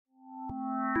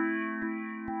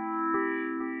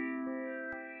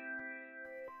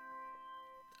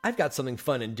I've got something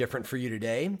fun and different for you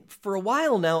today. For a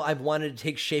while now, I've wanted to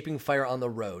take Shaping Fire on the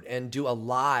road and do a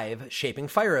live Shaping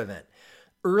Fire event.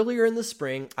 Earlier in the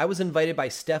spring, I was invited by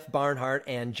Steph Barnhart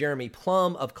and Jeremy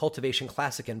Plum of Cultivation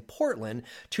Classic in Portland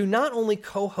to not only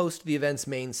co-host the event's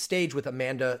main stage with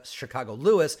Amanda Chicago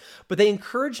Lewis, but they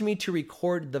encouraged me to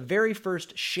record the very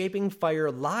first Shaping Fire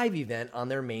live event on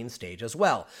their main stage as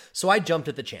well. So I jumped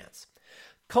at the chance.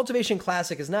 Cultivation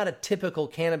Classic is not a typical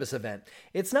cannabis event.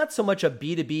 It's not so much a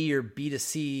B2B or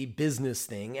B2C business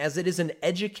thing as it is an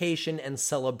education and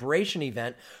celebration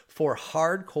event for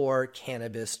hardcore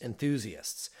cannabis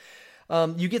enthusiasts.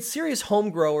 You get serious home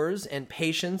growers and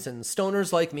patients and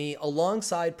stoners like me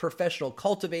alongside professional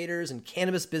cultivators and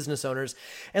cannabis business owners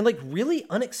and like really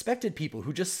unexpected people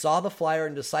who just saw the flyer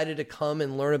and decided to come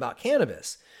and learn about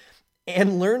cannabis.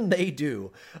 And learn they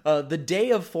do. The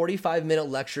day of 45-minute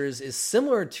lectures is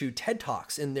similar to TED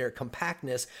Talks in their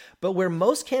compactness, but where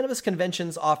most cannabis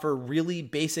conventions offer really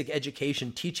basic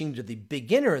education teaching to the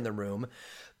beginner in the room,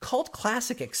 Cult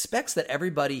Classic expects that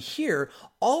everybody here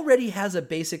already has a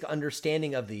basic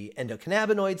understanding of the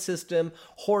endocannabinoid system,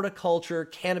 horticulture,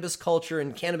 cannabis culture,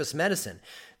 and cannabis medicine.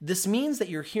 This means that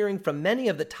you're hearing from many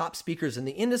of the top speakers in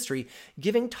the industry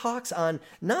giving talks on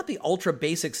not the ultra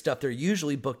basic stuff they're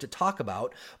usually booked to talk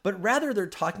about, but rather they're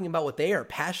talking about what they are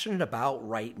passionate about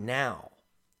right now.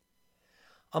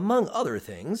 Among other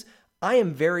things, I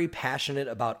am very passionate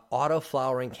about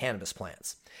auto-flowering cannabis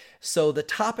plants. So the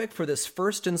topic for this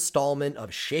first installment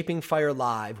of Shaping Fire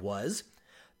Live was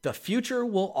The Future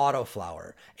Will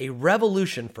Autoflower, a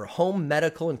Revolution for Home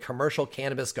Medical and Commercial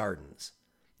Cannabis Gardens.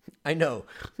 I know,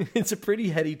 it's a pretty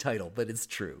heady title, but it's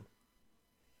true.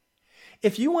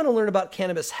 If you want to learn about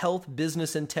cannabis health,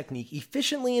 business, and technique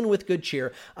efficiently and with good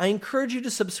cheer, I encourage you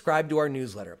to subscribe to our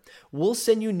newsletter. We'll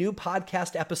send you new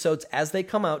podcast episodes as they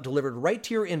come out, delivered right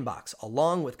to your inbox,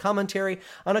 along with commentary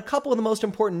on a couple of the most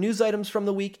important news items from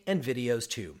the week and videos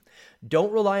too.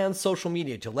 Don't rely on social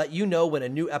media to let you know when a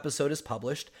new episode is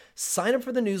published. Sign up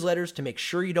for the newsletters to make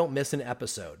sure you don't miss an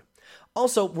episode.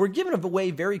 Also, we're giving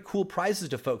away very cool prizes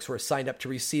to folks who are signed up to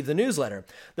receive the newsletter.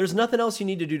 There's nothing else you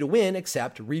need to do to win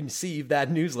except receive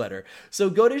that newsletter. So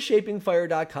go to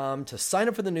shapingfire.com to sign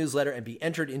up for the newsletter and be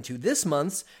entered into this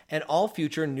month's and all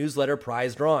future newsletter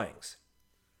prize drawings.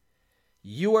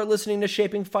 You are listening to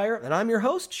Shaping Fire, and I'm your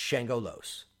host, Shango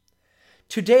Los.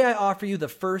 Today I offer you the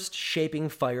first Shaping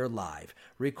Fire Live,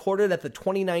 recorded at the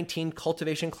 2019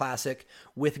 Cultivation Classic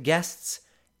with guests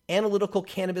analytical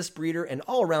cannabis breeder and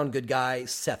all-around good guy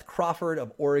Seth Crawford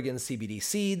of Oregon CBD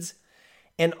Seeds,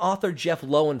 and author Jeff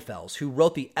Lowenfels, who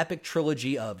wrote the epic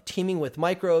trilogy of Teaming with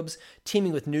Microbes,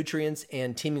 Teaming with Nutrients,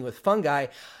 and Teaming with Fungi,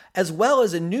 as well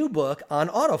as a new book on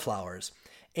autoflowers.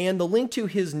 And the link to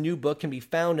his new book can be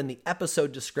found in the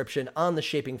episode description on the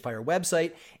Shaping Fire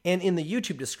website and in the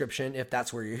YouTube description if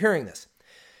that's where you're hearing this.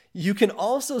 You can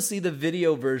also see the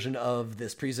video version of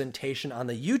this presentation on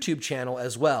the YouTube channel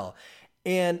as well.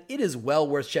 And it is well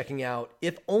worth checking out,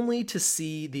 if only to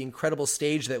see the incredible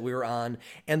stage that we were on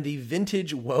and the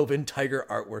vintage woven tiger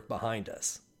artwork behind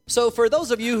us. So for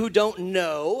those of you who don't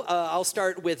know, I'll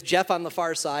start with Jeff on the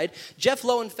far side. Jeff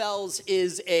Lowenfels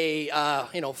is a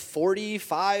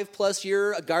 45-plus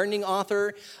year gardening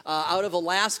author out of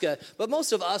Alaska. But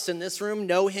most of us in this room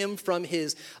know him from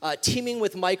his Teaming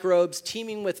with Microbes,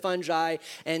 Teaming with Fungi,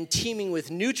 and Teaming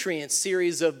with Nutrients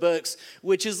series of books,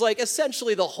 which is like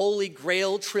essentially the Holy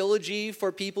Grail trilogy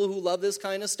for people who love this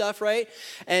kind of stuff, right?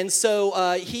 And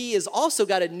so he has also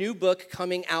got a new book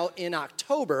coming out in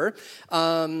October,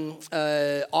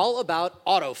 all about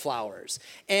autoflowers.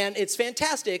 And it's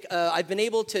fantastic. I've been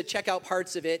able to check out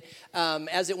parts of it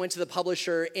as it went to the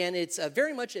publisher, and it's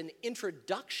very much an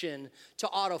introduction to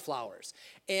autoflowers.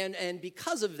 And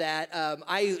because of that,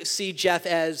 I see Jeff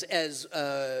as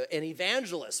an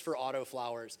evangelist for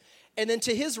autoflowers. And then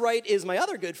to his right is my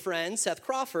other good friend, Seth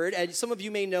Crawford, and some of you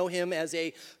may know him as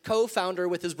a co-founder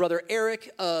with his brother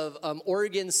Eric of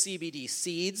Oregon CBD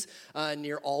Seeds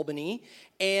near Albany.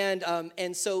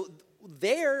 And so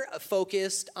they're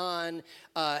focused on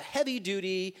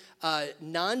heavy-duty,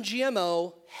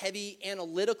 non-GMO, heavy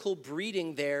analytical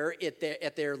breeding there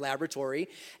at their laboratory,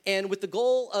 and with the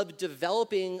goal of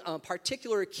developing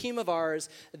particular chemovars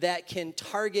that can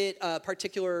target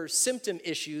particular symptom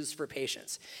issues for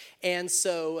patients. And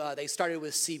so they started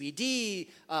with CBD.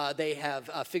 They have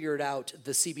figured out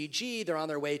the CBG. They're on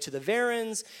their way to the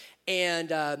Varens,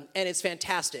 and it's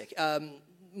fantastic.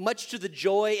 much to the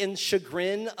joy and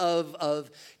chagrin of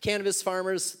cannabis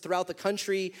farmers throughout the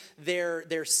country,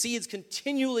 their seeds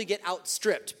continually get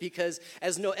outstripped because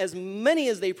as many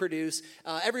as they produce,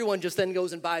 everyone just then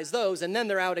goes and buys those, and then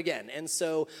they're out again. And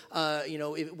so,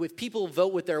 if people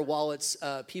vote with their wallets,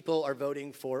 people are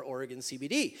voting for Oregon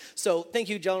CBD. So thank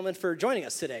you, gentlemen, for joining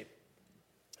us today.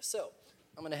 So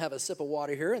I'm going to have a sip of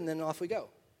water here, and then off we go.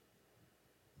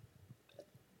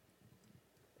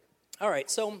 All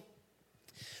right, so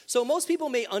most people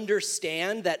may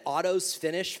understand that autos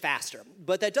finish faster,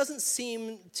 but that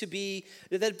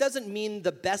doesn't mean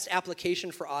the best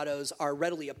application for autos are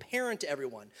readily apparent to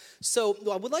everyone. So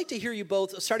I would like to hear you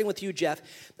both, starting with you, Jeff.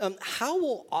 How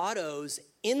will autos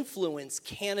influence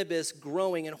cannabis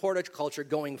growing and horticulture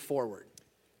going forward?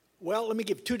 Well, let me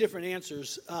give two different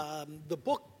answers. The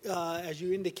book, as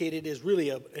you indicated, is really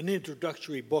an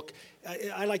introductory book.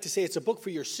 I like to say it's a book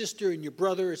for your sister and your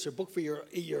brother. It's a book for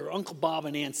your Uncle Bob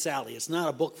and Aunt Sally. It's not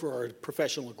a book for a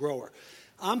professional grower.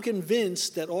 I'm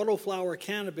convinced that autoflower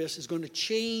cannabis is going to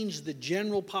change the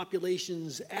general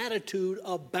population's attitude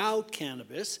about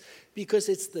cannabis because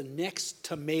it's the next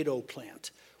tomato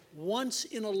plant. Once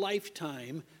in a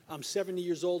lifetime, I'm 70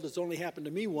 years old, it's only happened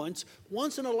to me once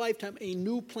in a lifetime, a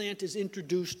new plant is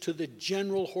introduced to the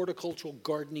general horticultural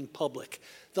gardening public.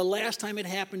 The last time it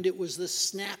happened, it was the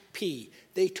snap pea.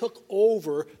 They took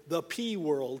over the pea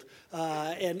world,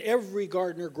 and every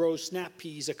gardener grows snap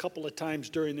peas a couple of times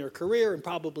during their career and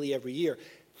probably every year.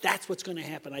 That's what's going to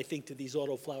happen, I think, to these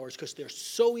autoflowers because they're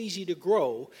so easy to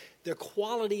grow. Their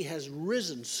quality has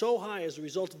risen so high as a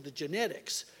result of the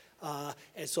genetics.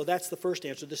 And so that's the first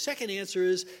answer. The second answer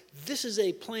is this is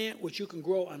a plant which you can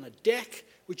grow on a deck,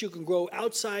 which you can grow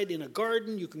outside in a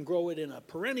garden. You can grow it in a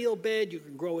perennial bed. You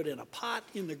can grow it in a pot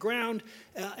in the ground.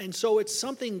 And so it's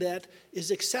something that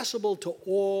is accessible to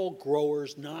all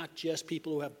growers, not just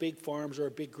people who have big farms or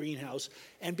a big greenhouse.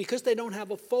 And because they don't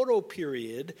have a photo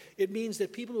period, it means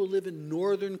that people who live in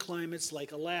northern climates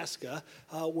like Alaska,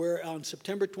 where on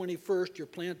September 21st your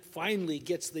plant finally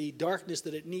gets the darkness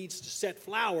that it needs to set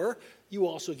flower, you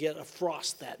also get a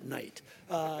frost that night.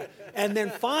 And then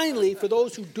finally, for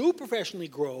those who do professionally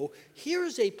grow,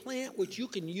 here's a plant which you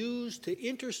can use to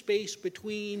interspace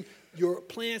between your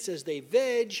plants as they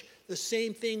veg, the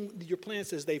same thing, your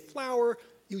plants as they flower.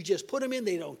 You just put them in.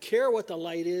 They don't care what the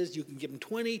light is. You can give them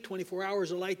 20, 24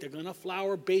 hours of light. They're going to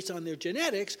flower based on their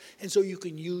genetics, and so you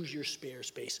can use your spare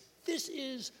space. This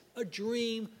is a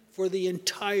dream for the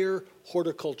entire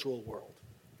horticultural world.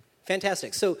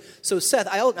 Fantastic. So Seth,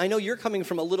 I know you're coming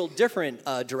from a little different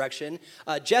direction.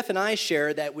 Jeff and I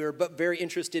share that we're very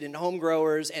interested in home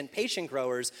growers and patient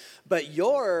growers, but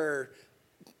your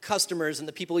customers and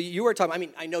the people you are talking, I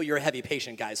mean, I know you're a heavy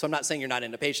patient guy, so I'm not saying you're not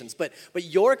into patients, but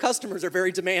your customers are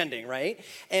very demanding, right?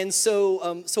 And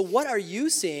so what are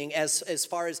you seeing as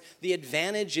far as the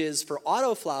advantages for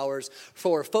autoflowers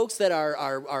for folks that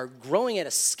are growing at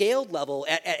a scaled level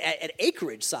at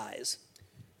acreage size?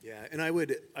 Yeah, and I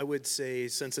would say,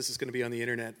 since this is going to be on the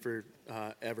internet for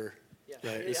ever,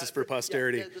 right? This is for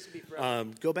posterity. This will be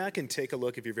forever. Go back and take a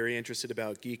look if you're very interested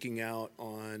about geeking out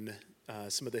on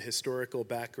some of the historical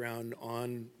background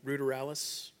on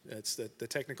ruderalis. That's the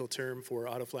technical term for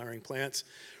autoflowering plants.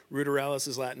 Ruderalis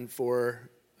is Latin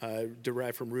for,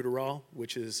 derived from ruderal,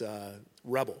 which is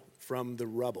rubble, from the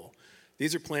rubble.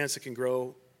 These are plants that can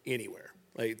grow anywhere.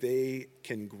 Like, they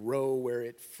can grow where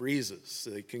it freezes.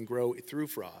 They can grow through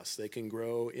frost. They can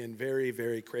grow in very,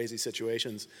 very crazy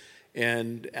situations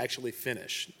and actually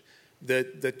finish.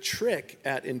 The trick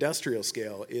at industrial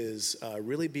scale is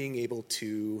really being able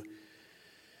to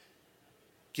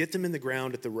get them in the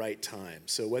ground at the right time.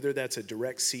 So whether that's a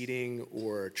direct seeding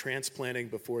or transplanting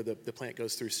before the plant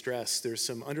goes through stress, there's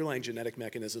some underlying genetic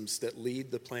mechanisms that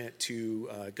lead the plant to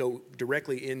go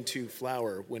directly into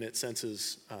flower when it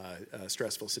senses a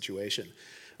stressful situation.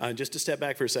 Just to step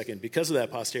back for a second, because of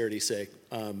that posterity's sake,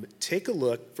 take a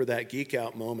look for that geek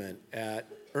out moment at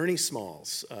Ernie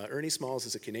Smalls. Ernie Smalls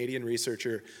is a Canadian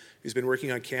researcher who's been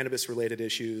working on cannabis-related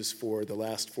issues for the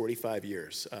last 45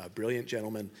 years. Brilliant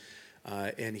gentleman.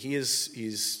 And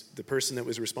he's the person that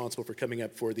was responsible for coming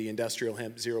up for the industrial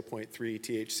hemp 0.3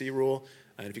 THC rule.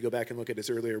 And if you go back and look at his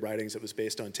earlier writings, it was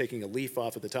based on taking a leaf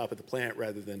off at the top of the plant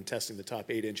rather than testing the top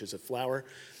 8 inches of flower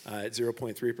at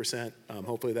 0.3%.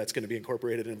 Hopefully that's going to be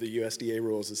incorporated into the USDA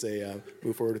rules as they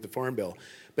move forward with the Farm Bill.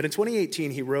 But in 2018,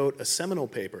 he wrote a seminal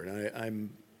paper, and I'm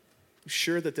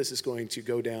sure that this is going to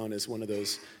go down as one of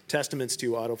those testaments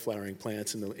to autoflowering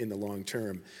plants in the long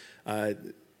term.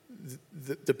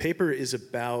 The paper is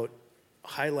about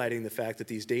highlighting the fact that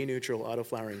these day-neutral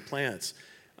autoflowering plants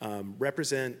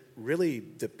represent really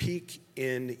the peak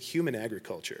in human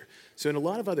agriculture. So in a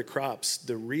lot of other crops,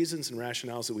 the reasons and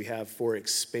rationales that we have for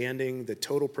expanding the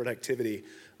total productivity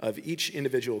of each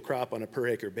individual crop on a per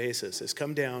acre basis has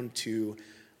come down to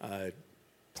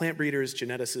plant breeders,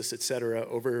 geneticists, et cetera,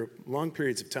 over long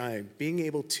periods of time, being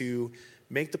able to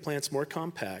make the plants more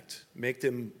compact, make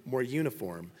them more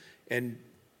uniform, and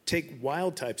take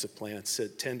wild types of plants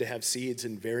that tend to have seeds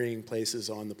in varying places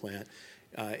on the plant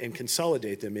and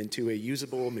consolidate them into a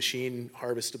usable, machine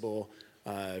harvestable,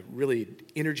 really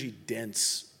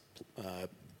energy-dense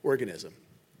organism.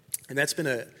 And that's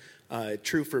been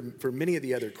true for many of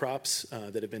the other crops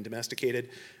that have been domesticated.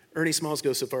 Ernie Smalls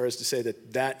goes so far as to say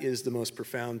that that is the most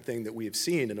profound thing that we have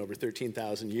seen in over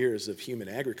 13,000 years of human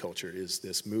agriculture, is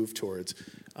this move towards,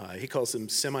 he calls them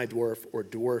semi-dwarf or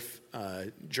dwarf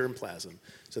germplasm.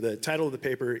 So the title of the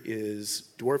paper is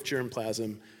Dwarf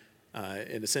Germplasm,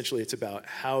 and essentially it's about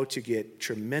how to get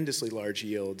tremendously large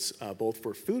yields, both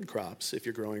for food crops, if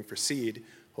you're growing for seed,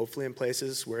 hopefully in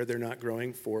places where they're not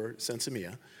growing for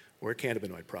sensimilla or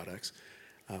cannabinoid products.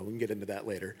 We can get into that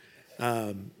later.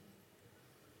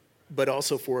 But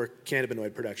also for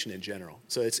cannabinoid production in general.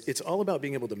 So it's all about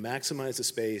being able to maximize the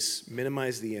space,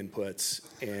 minimize the inputs,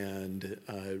 and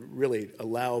really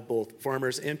allow both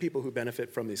farmers and people who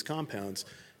benefit from these compounds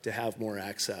to have more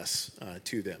access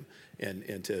to them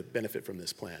and to benefit from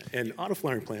this plant. And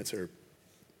autoflowering plants are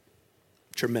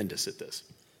tremendous at this.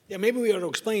 Yeah, maybe we ought to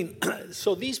explain.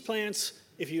 So these plants,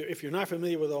 if you're not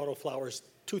familiar with autoflowers,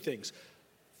 two things.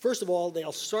 First of all,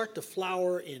 they'll start to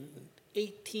flower in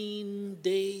 18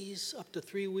 days up to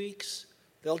 3 weeks.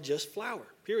 They'll just flower,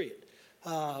 period,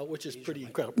 which is pretty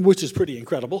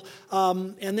incredible.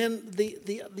 And then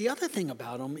the other thing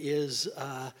about them is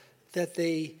that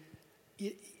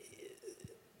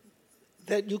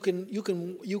you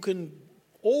can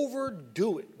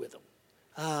overdo it with them.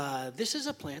 This is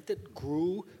a plant that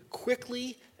grew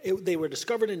quickly. They were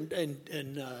discovered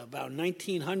in about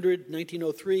 1900,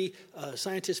 1903.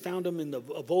 Scientists found them in the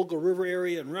Volga River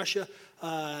area in Russia.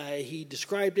 He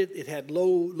described it. It had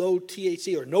low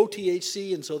THC or no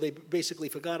THC, and so they basically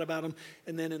forgot about them.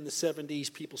 And then in the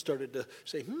 70s, people started to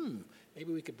say,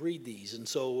 maybe we could breed these. And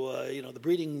so, the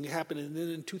breeding happened. And then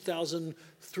in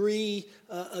 2003,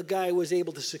 a guy was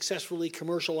able to successfully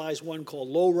commercialize one called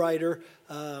Lowrider.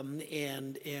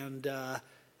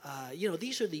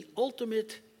 These are the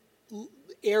ultimate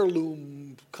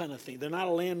heirloom kind of thing. They're not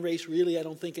a land race really, I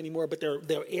don't think anymore, but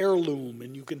they're heirloom,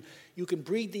 and you can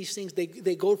breed these things.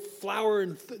 They go flower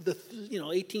in the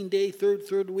 18-day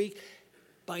third week.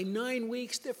 By 9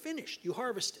 weeks they're finished. You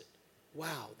harvest it.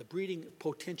 Wow, the breeding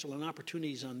potential and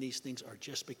opportunities on these things are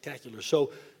just spectacular.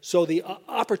 So the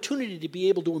opportunity to be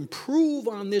able to improve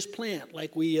on this plant,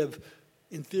 like we have,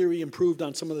 in theory, improved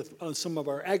on some of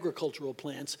our agricultural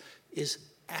plants, is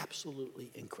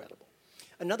absolutely incredible.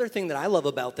 Another thing that I love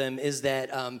about them is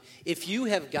that if you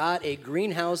have got a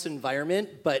greenhouse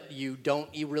environment, but you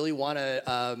really want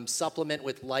to supplement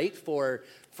with light for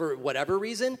whatever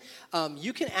reason,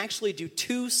 you can actually do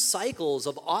 2 cycles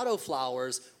of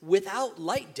autoflowers without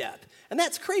light depth. And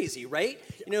that's crazy, right?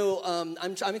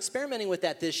 I'm experimenting with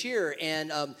that this year,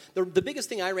 and the biggest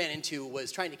thing I ran into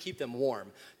was trying to keep them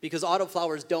warm, because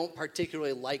autoflowers don't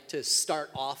particularly like to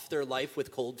start off their life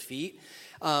with cold feet.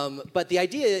 But the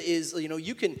idea is,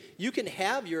 you can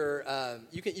have your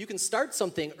you can start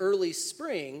something early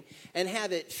spring and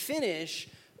have it finish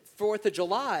 4th of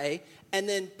July, and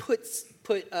then put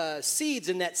seeds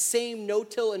in that same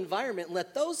no-till environment and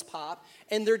let those pop,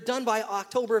 and they're done by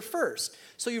October 1st.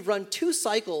 So you've run 2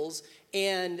 cycles,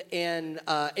 and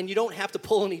you don't have to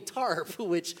pull any tarp,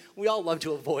 which we all love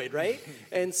to avoid, right?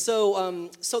 And so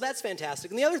that's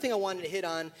fantastic. And the other thing I wanted to hit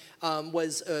on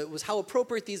was how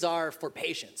appropriate these are for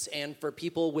patients and for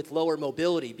people with lower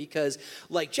mobility, because,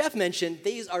 like Jeff mentioned,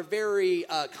 these are very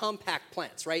compact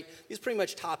plants, right? These pretty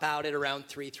much top out at around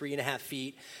 3.5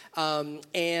 feet,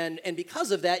 and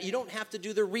because of that, you don't have to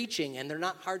do the reaching, and they're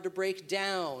not hard to break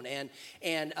down, and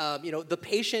the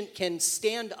patient can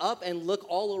stand up and look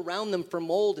all around them for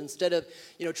mold instead of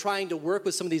trying to work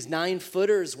with some of these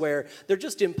 9-footers where they're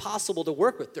just impossible to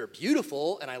work with. They're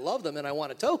beautiful, and I love them, and I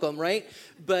want to toke them, right?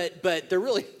 But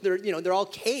they're all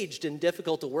caged and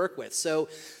difficult to work with. So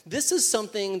this is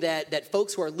something that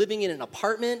folks who are living in an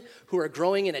apartment, who are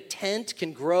growing in a tent,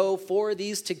 can grow 4 of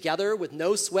these together with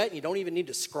no sweat, and you don't even need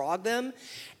to scrog them.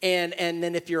 And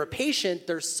then if you're a patient,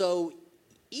 they're so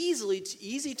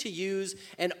easy to use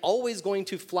and always going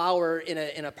to flower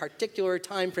in a particular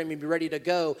time frame and be ready to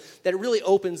go, that it really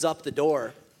opens up the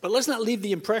door. But let's not leave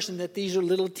the impression that these are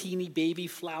little teeny baby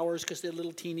flowers because they're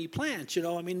little teeny plants. You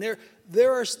know, I mean,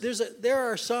 there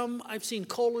are some, I've seen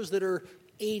colas that are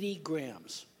 80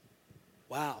 grams.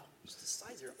 Wow. Just the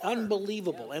size of your arm.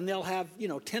 Unbelievable. Yeah. And they'll have,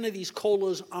 10 of these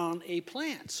colas on a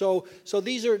plant. So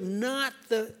these are not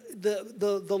the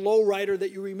low rider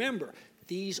that you remember.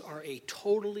 These are a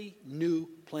totally new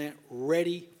plant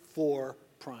ready for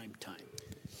prime time.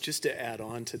 Just to add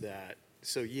on to that,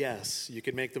 so yes, you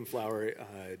can make them flower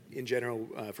in general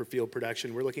for field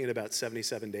production. We're looking at about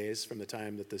 77 days from the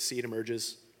time that the seed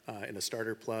emerges in a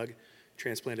starter plug,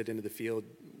 transplanted into the field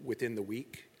within the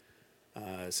week.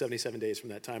 77 days from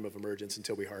that time of emergence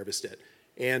until we harvest it.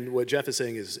 And what Jeff is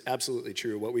saying is absolutely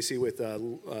true. What we see with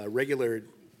regular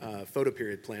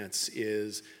photoperiod plants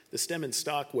is the stem and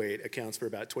stalk weight accounts for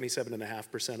about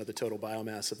 27.5% of the total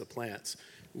biomass of the plants.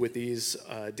 With these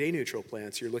day-neutral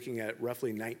plants, you're looking at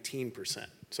roughly 19%.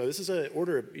 So this is an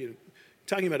order of,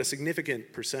 talking about a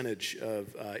significant percentage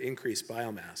of increased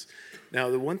biomass. Now,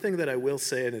 the one thing that I will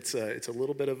say, and it's a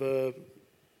little bit of a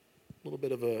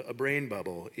brain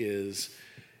bubble, is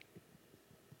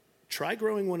try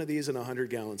growing one of these in a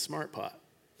 100-gallon smart pot.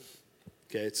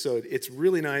 Okay, so it's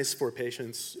really nice for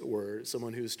patients or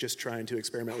someone who's just trying to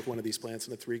experiment with one of these plants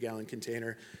in a 3-gallon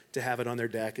container to have it on their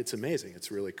deck. It's amazing.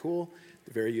 It's really cool.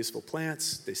 They're very useful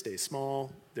plants. They stay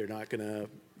small. They're not going to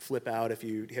flip out if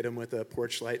you hit them with a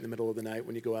porch light in the middle of the night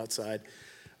when you go outside.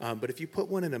 But if you put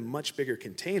one in a much bigger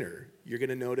container, you're going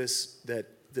to notice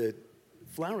that the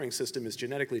flowering system is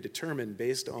genetically determined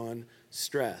based on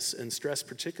stress, and stress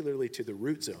particularly to the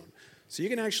root zone. So you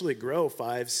can actually grow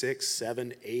 5, 6,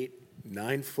 7, 8,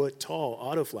 9-foot tall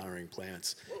autoflowering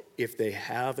plants if they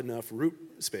have enough root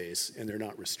space and they're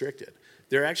not restricted.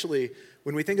 They're actually,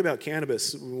 when we think about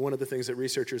cannabis, one of the things that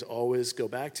researchers always go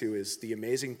back to is the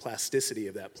amazing plasticity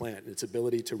of that plant and its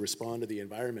ability to respond to the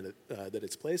environment that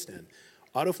it's placed in.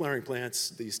 Autoflowering plants,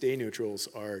 these day neutrals,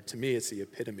 are, to me, it's the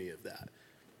epitome of that.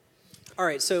 All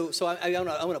right, so I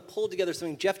want to pull together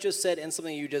something Jeff just said and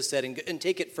something you just said and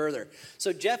take it further.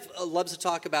 So Jeff loves to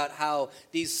talk about how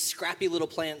these scrappy little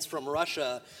plants from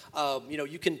Russia,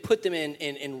 you can put them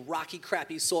in rocky,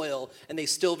 crappy soil and they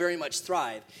still very much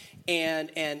thrive.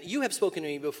 And you have spoken to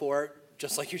me before,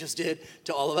 just like you just did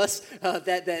to all of us,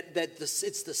 that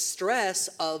it's the stress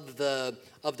of the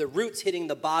roots hitting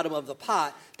the bottom of the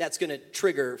pot that's going to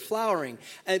trigger flowering.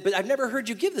 But I've never heard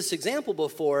you give this example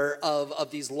before of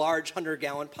these large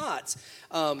 100-gallon pots,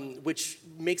 which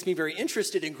makes me very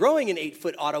interested in growing an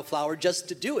 8-foot autoflower just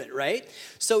to do it, right?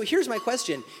 So here's my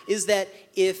question: is that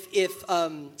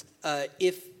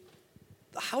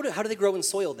how do they grow in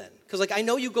soil then? Because I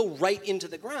know you go right into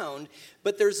the ground,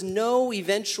 but there's no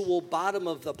eventual bottom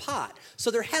of the pot.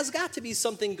 So there has got to be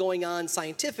something going on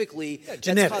scientifically. Yeah,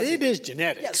 genetic. It is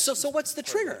genetics. Yeah. So what's the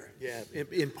trigger? Yeah,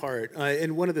 in part.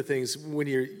 And one of the things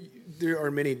there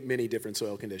are many different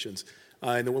soil conditions.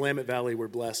 In the Willamette Valley, we're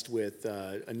blessed with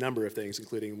a number of things,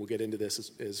 including, we'll get into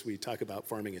this as we talk about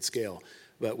farming at scale.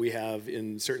 But we have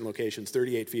in certain locations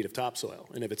 38 feet of topsoil,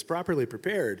 and if it's properly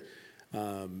prepared,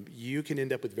 you can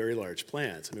end up with very large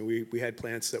plants. I mean, we had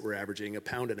plants that were averaging 1.5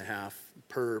 pounds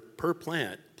per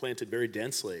plant, planted very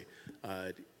densely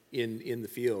in the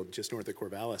field just north of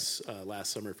Corvallis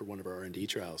last summer for one of our R&D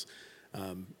trials.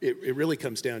 It really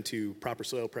comes down to proper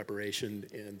soil preparation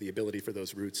and the ability for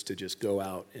those roots to just go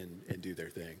out and do their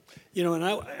thing.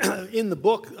 And in the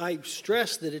book, I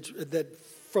stress that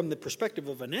from the perspective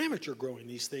of an amateur growing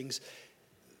these things,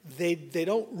 they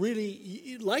don't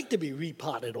really like to be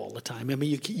repotted all the time. I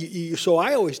mean, so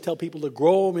I always tell people to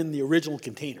grow them in the original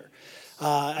container.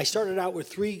 I started out with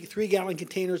three-gallon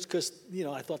containers because,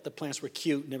 I thought the plants were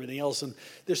cute and everything else. And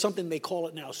there's something, they call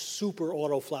it now super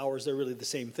autoflowers. They're really the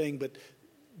same thing, but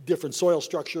different soil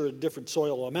structure and different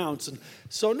soil amounts. And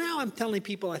so now I'm telling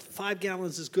people 5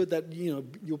 gallons is good, that,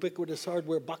 ubiquitous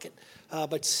hardware bucket,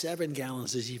 but 7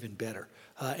 gallons is even better.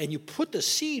 And you put the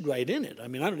seed right in it. I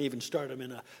mean, I don't even start them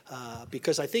in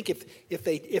because I think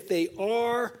if they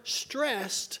are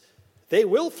stressed, they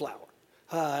will flower.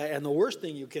 And the worst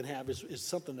thing you can have is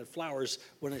something that flowers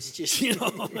when it's just,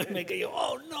 make you,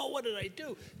 oh no, what did I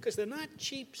do? Because they're not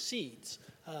cheap seeds.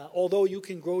 Although you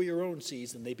can grow your own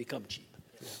seeds and they become cheap.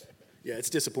 Yeah,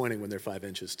 it's disappointing when they're 5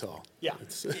 inches tall. Yeah.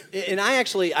 And I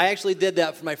actually did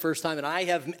that for my first time, and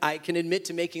I can admit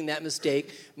to making that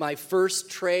mistake. My first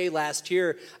tray last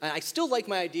year, I still like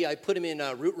my idea. I put them in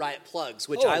Root Riot plugs,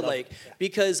 which I like,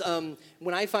 because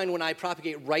when I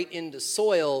propagate right into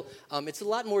soil, it's a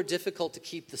lot more difficult to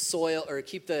keep the soil or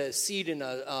keep the seed in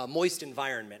a moist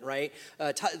environment, right?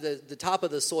 The top of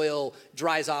the soil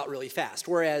dries out really fast,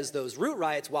 whereas those Root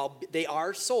Riots, while they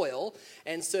are soil,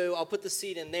 and so I'll put the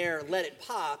seed in there, let it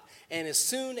pop, and as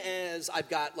soon as I've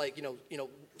got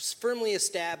firmly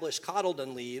established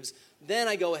cotyledon leaves, then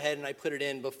I go ahead and I put it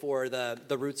in before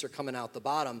the roots are coming out the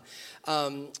bottom.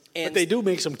 But they do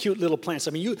make some cute little plants.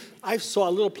 I mean, I saw a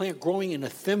little plant growing in a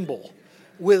thimble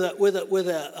with it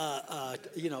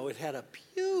had a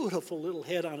beautiful little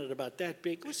head on it about that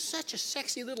big. It was such a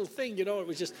sexy little thing, It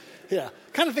was just,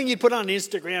 kind of thing you'd put on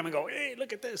Instagram and go, hey,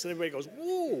 look at this. And everybody goes,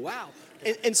 ooh, wow.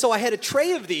 And so I had a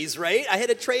tray of these, right? I had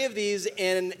a tray of these,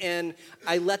 and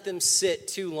I let them sit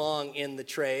too long in the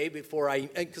tray before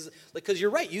because you're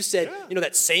right. You said,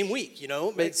 that same week,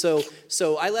 Right. So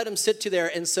I let them sit to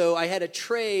there, and so I had a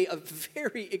tray of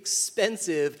very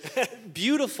expensive,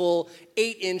 beautiful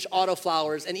 8-inch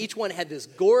autoflowers, and each one had this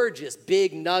gorgeous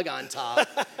big nug on top,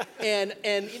 and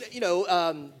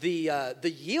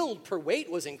the yield per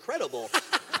weight was incredible.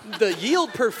 The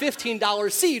yield per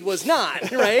 $15 seed was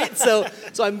not, right? So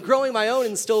I'm growing my own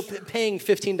and still paying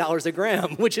 $15 a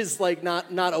gram, which is like not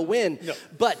a win. No.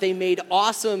 But they made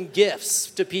awesome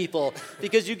gifts to people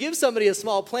because you give somebody a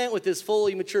small plant with this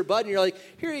fully mature bud, and you're like,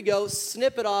 here you go,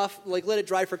 snip it off, like let it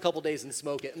dry for a couple days and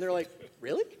smoke it. And they're like,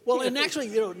 really? Well, and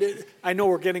actually, I know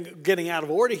we're getting out of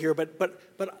order here, but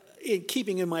in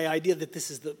keeping in my idea that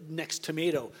this is the next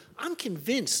tomato, I'm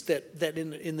convinced that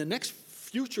in the next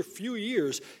future few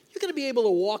years, you're going to be able to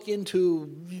walk into,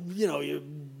 your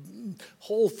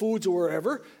Whole Foods or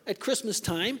wherever at Christmas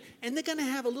time, and they're going to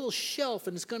have a little shelf,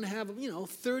 and it's going to have,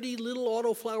 30 little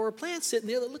autoflower plants sitting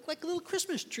there that look like little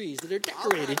Christmas trees that are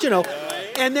decorated,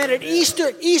 And then at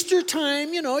Easter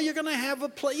time, you're going to have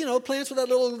plants with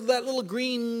that little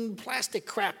green plastic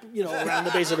crap, around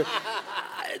the base of it.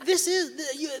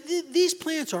 These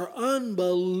plants are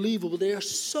unbelievable. They are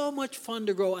so much fun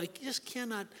to grow. I just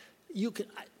cannot.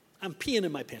 I'm peeing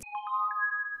in my pants.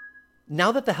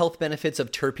 Now that the health benefits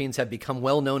of terpenes have become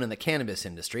well known in the cannabis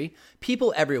industry,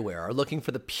 people everywhere are looking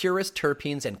for the purest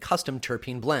terpenes and custom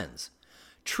terpene blends.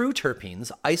 True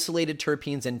Terpenes, isolated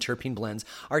terpenes, and terpene blends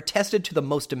are tested to the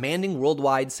most demanding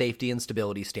worldwide safety and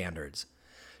stability standards.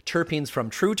 Terpenes from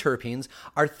True Terpenes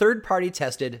are third-party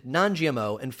tested,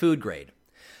 non-GMO, and food grade.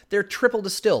 They're triple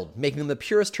distilled, making them the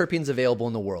purest terpenes available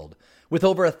in the world. With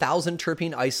over 1,000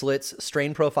 terpene isolates,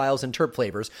 strain profiles, and terp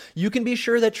flavors, you can be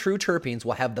sure that True Terpenes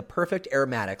will have the perfect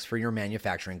aromatics for your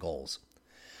manufacturing goals.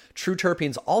 True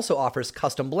Terpenes also offers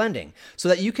custom blending so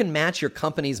that you can match your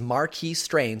company's marquee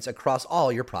strains across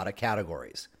all your product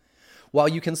categories. While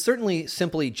you can certainly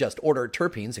simply just order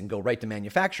terpenes and go right to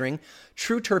manufacturing,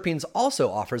 True Terpenes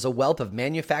also offers a wealth of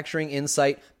manufacturing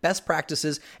insight, best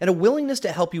practices, and a willingness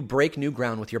to help you break new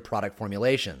ground with your product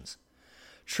formulations.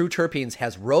 True Terpenes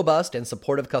has robust and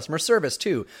supportive customer service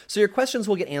too, so your questions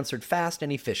will get answered fast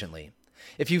and efficiently.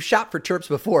 If you've shopped for terps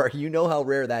before, you know how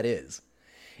rare that is.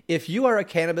 If you are a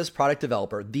cannabis product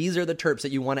developer, these are the terps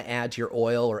that you want to add to your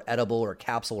oil or edible or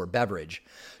capsule or beverage.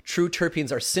 True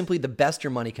Terpenes are simply the best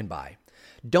your money can buy.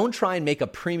 Don't try and make a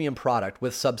premium product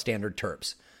with substandard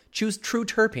terps. Choose True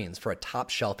Terpenes for a top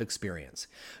shelf experience.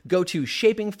 Go to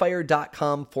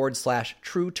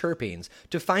shapingfire.com/True Terpenes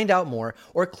to find out more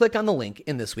or click on the link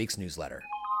in this week's newsletter.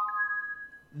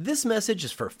 This message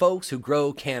is for folks who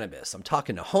grow cannabis. I'm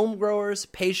talking to home growers,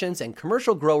 patients, and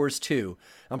commercial growers too.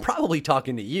 I'm probably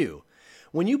talking to you.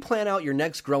 When you plan out your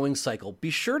next growing cycle, be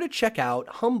sure to check out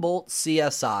Humboldt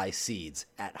CSI seeds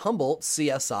at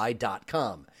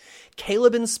HumboldtCSI.com.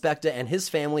 Caleb Inspecta and his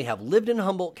family have lived in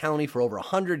Humboldt County for over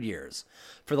 100 years.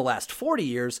 For the last 40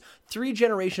 years, 3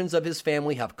 generations of his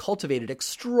family have cultivated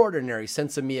extraordinary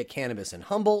Sinsemilla cannabis in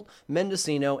Humboldt,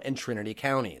 Mendocino, and Trinity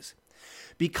counties.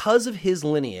 Because of his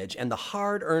lineage and the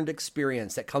hard-earned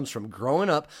experience that comes from growing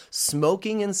up,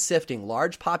 smoking, and sifting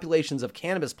large populations of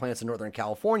cannabis plants in Northern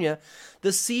California,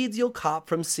 the seeds you'll cop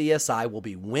from CSI will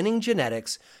be winning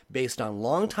genetics based on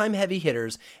longtime heavy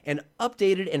hitters and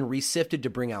updated and resifted to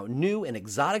bring out new and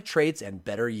exotic traits and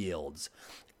better yields.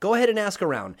 Go ahead and ask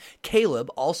around. Caleb,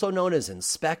 also known as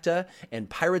Inspecta and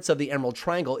Pirates of the Emerald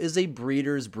Triangle, is a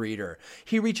breeder's breeder.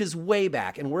 He reaches way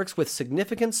back and works with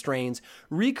significant strains,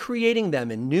 recreating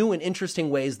them in new and interesting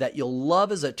ways that you'll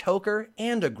love as a toker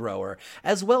and a grower,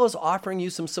 as well as offering you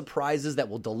some surprises that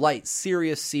will delight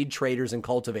serious seed traders and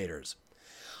cultivators.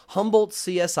 Humboldt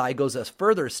CSI goes a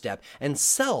further step and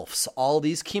selfs all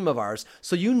these chemovars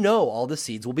so you know all the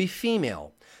seeds will be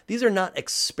female. These are not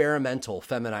experimental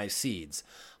feminized seeds.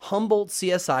 Humboldt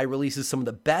CSI releases some of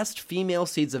the best female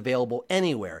seeds available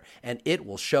anywhere, and it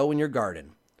will show in your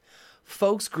garden.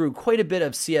 Folks grew quite a bit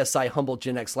of CSI Humboldt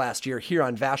genetics last year here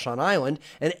on Vashon Island,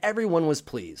 and everyone was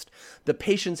pleased. The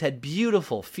patients had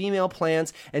beautiful female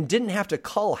plants and didn't have to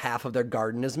cull half of their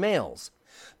garden as males.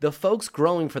 The folks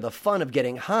growing for the fun of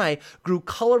getting high grew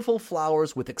colorful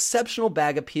flowers with exceptional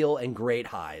bag appeal and great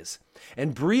highs.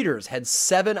 And breeders had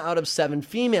 7 out of 7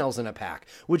 females in a pack,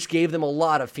 which gave them a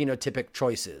lot of phenotypic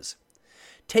choices.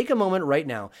 Take a moment right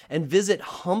now and visit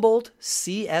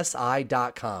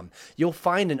HumboldtCSI.com. You'll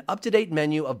find an up-to-date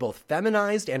menu of both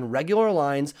feminized and regular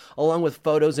lines, along with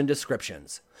photos and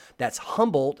descriptions. That's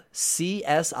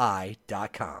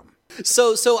HumboldtCSI.com.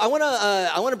 So I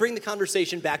want to bring the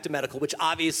conversation back to medical, which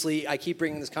obviously I keep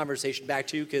bringing this conversation back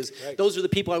to because those are the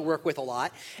people I work with a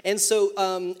lot. And so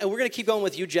and we're going to keep going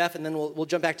with you, Jeff, and then we'll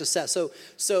jump back to Seth.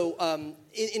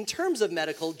 In terms of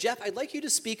medical, Jeff, I'd like you to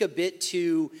speak a bit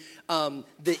to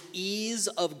the ease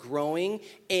of growing,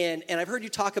 and I've heard you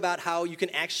talk about how you can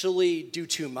actually do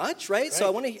too much, right? So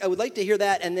I would like to hear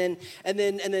that, and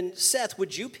then Seth,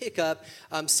 would you pick up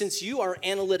since you are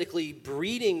analytically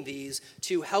breeding these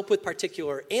to help with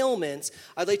particular ailments?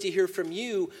 I'd like to hear from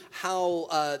you how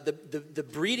the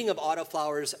breeding of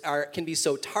autoflowers can be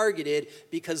so targeted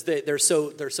because they're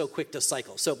so quick to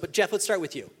cycle. But Jeff, let's start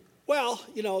with you. Well,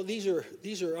 these are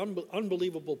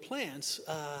unbelievable plants,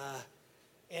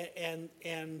 and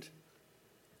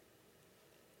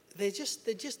they're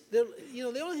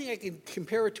the only thing I can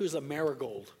compare it to is a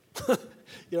marigold.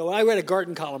 I read a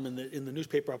garden column in the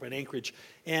newspaper up in Anchorage,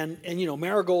 and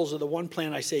marigolds are the one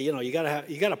plant I say, you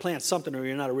gotta plant something or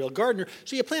you're not a real gardener.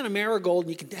 So you plant a marigold,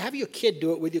 and you can have your kid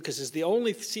do it with you because it's the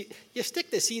only seed. You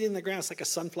stick the seed in the ground, it's like a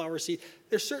sunflower seed.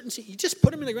 There's certain seeds, you just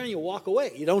put them in the ground, and you walk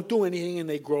away. You don't do anything, and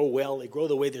they grow well. They grow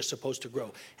the way they're supposed to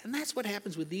grow, and that's what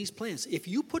happens with these plants. If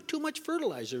you put too much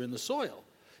fertilizer in the soil,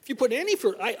 if you put any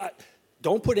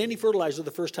don't put any fertilizer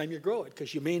the first time you grow it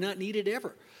because you may not need it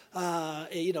ever.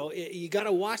 You got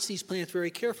to watch these plants very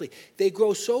carefully. They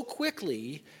grow so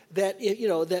quickly that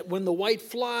that when the white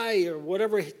fly or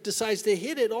whatever decides to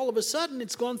hit it, all of a sudden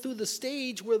it's gone through the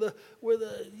stage where the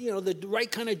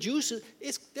right kind of juice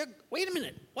is. Wait a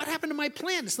minute, what happened to my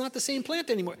plant? It's not the same plant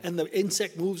anymore, and the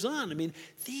insect moves on. I mean,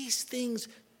 these things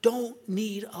don't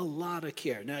need a lot of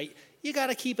care. Now you got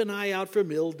to keep an eye out for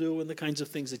mildew and the kinds of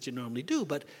things that you normally do,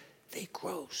 but they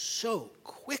grow so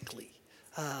quickly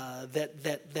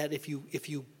that if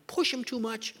you push them too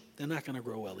much, they're not going to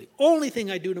grow well. The only thing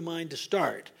I do to mine to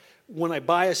start, when I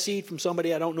buy a seed from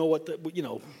somebody I don't know whether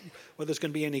it's going to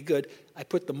be any good, I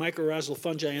put the mycorrhizal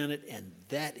fungi on it, and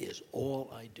that is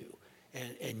all I do.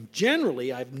 And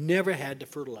generally, I've never had to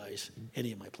fertilize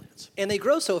any of my plants. And they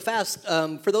grow so fast.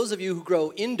 For those of you who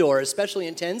grow indoors, especially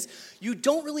in tens, you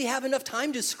don't really have enough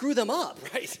time to screw them up.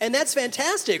 Right. And that's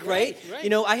fantastic, right?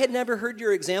 I had never heard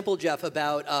your example, Jeff,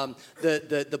 about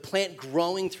the plant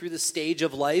growing through the stage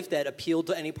of life that appealed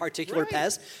to any particular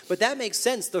pest. But that makes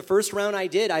sense. The first round I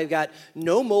did, I got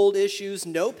no mold issues,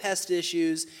 no pest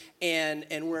issues.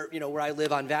 And where I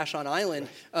live on Vashon Island,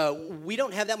 we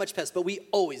don't have that much pests, but we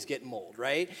always get mold,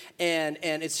 right? And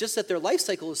it's just that their life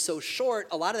cycle is so short.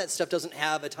 A lot of that stuff doesn't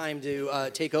have a time to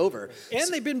take over.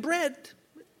 And they've been bred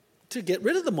to get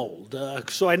rid of the mold.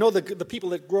 So I know the people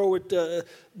that grow at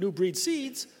New Breed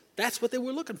Seeds, that's what they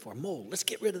were looking for, mold. Let's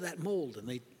get rid of that mold, and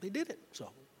they did it.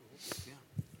 So,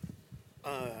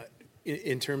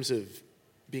 in terms of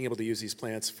being able to use these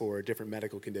plants for different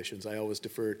medical conditions, I always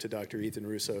defer to Dr. Ethan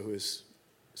Russo, who is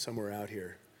somewhere out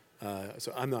here.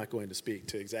 So I'm not going to speak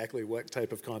to exactly what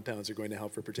type of compounds are going to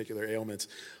help for particular ailments.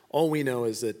 All we know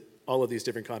is that all of these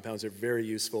different compounds are very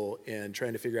useful, and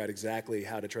trying to figure out exactly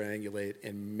how to triangulate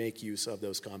and make use of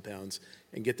those compounds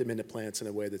and get them into plants in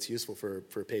a way that's useful for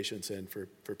patients and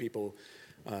for people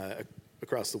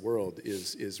across the world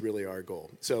is really our goal.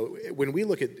 So when we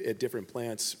look at different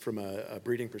plants from a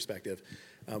breeding perspective,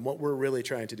 what we're really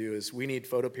trying to do is we need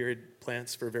photoperiod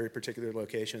plants for very particular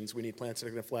locations. We need plants that are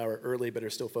going to flower early but are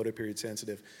still photoperiod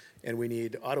sensitive. And we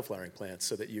need autoflowering plants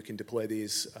so that you can deploy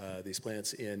these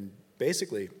plants in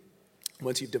basically,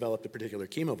 once you've developed a particular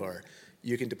chemovar,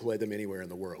 you can deploy them anywhere in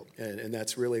the world. And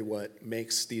that's really what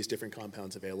makes these different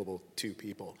compounds available to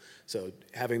people. So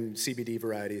having CBD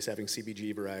varieties, having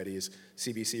CBG varieties,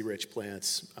 CBC-rich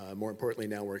plants, more importantly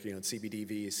now working on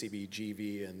CBDV,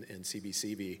 CBGV, and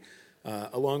CBCV,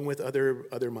 along with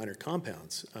other minor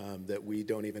compounds that we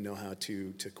don't even know how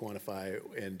to quantify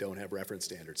and don't have reference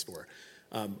standards for.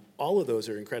 All of those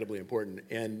are incredibly important,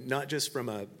 and not just from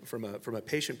a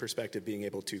patient perspective, being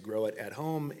able to grow it at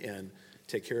home and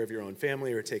take care of your own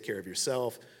family or take care of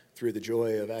yourself through the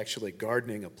joy of actually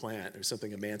gardening a plant. There's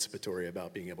something emancipatory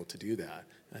about being able to do that.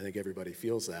 I think everybody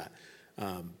feels that.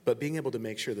 But being able to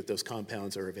make sure that those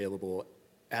compounds are available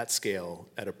at scale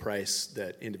at a price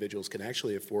that individuals can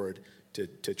actually afford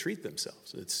to treat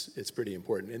themselves, it's pretty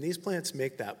important. And these plants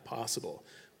make that possible.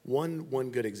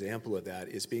 One good example of that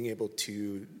is being able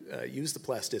to use the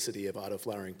plasticity of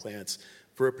auto-flowering plants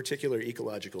for a particular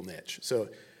ecological niche. So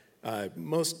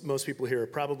most people here are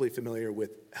probably familiar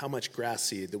with how much grass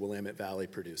seed the Willamette Valley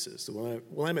produces. The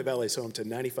Willamette Valley is home to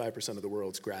 95% of the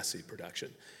world's grass seed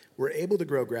production. We're able to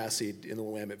grow grass seed in the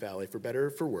Willamette Valley, for better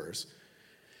or for worse,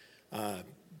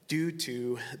 due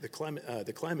to the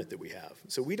climate that we have.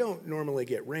 So we don't normally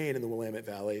get rain in the Willamette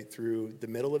Valley through the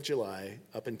middle of July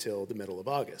up until the middle of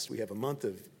August. We have a month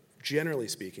of, generally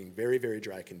speaking, very, very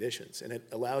dry conditions. And it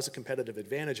allows a competitive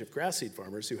advantage of grass seed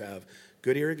farmers who have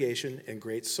good irrigation and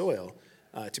great soil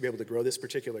to be able to grow this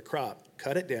particular crop,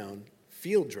 cut it down,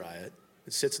 field dry it.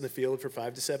 It sits in the field for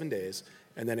 5 to 7 days,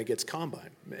 and then it gets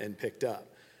combined and picked up.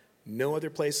 No other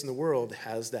place in the world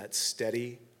has that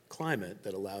steady climate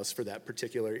that allows for that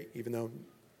particular, even though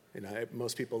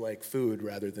most people like food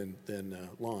rather than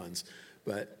lawns,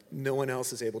 but no one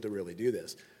else is able to really do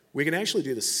this. We can actually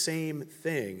do the same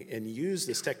thing and use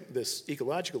this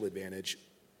ecological advantage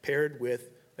paired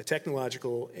with a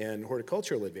technological and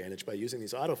horticultural advantage by using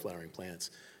these auto-flowering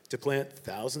plants to plant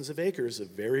thousands of acres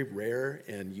of very rare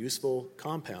and useful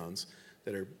compounds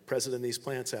that are present in these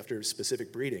plants after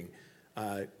specific breeding,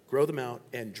 grow them out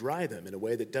and dry them in a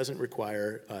way that doesn't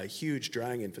require a huge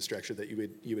drying infrastructure that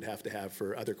you would have to have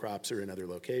for other crops or in other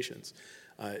locations.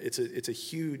 It's a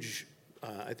huge,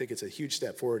 I think it's a huge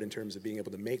step forward in terms of being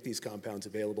able to make these compounds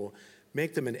available,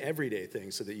 make them an everyday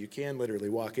thing so that you can literally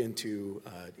walk into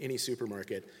any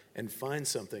supermarket and find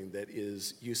something that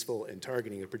is useful in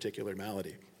targeting a particular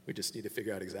malady. We just need to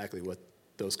figure out exactly what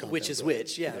those compounds Which is are.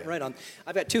 which, yeah, right on.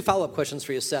 I've got 2 follow-up questions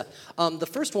for you, Seth. The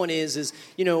first one is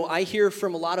I hear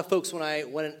from a lot of folks when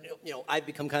I've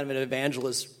become kind of an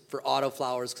evangelist for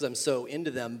autoflowers because I'm so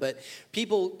into them. But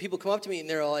people come up to me and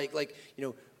they're like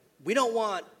we don't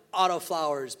want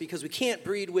autoflowers because we can't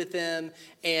breed with them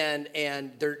and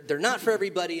they're not for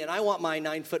everybody, and I want my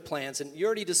 9-foot plants. And you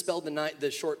already dispelled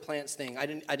the short plants thing.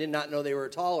 I did not know they were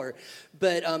taller,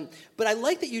 but I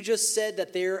like that you just said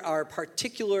that there are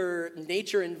particular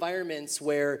nature environments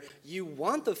where you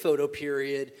want the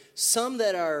photoperiod, some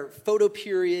that are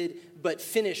photoperiod but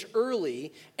finish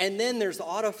early, and then there's the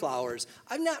autoflowers.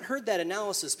 I've not heard that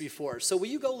analysis before, so will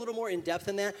you go a little more in depth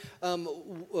in that?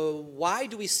 Why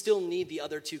do we still need the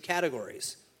other 2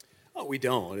 categories? Oh, we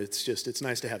don't. It's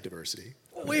nice to have diversity.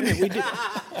 Wait a minute, we do.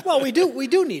 Well, we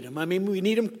do need them. I mean, we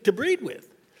need them to breed with,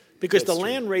 because That's the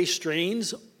true. landrace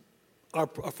strains are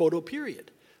photoperiod,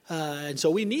 and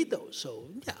so we need those. So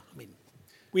yeah, I mean,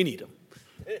 we need them.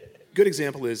 Good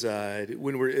example is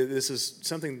this is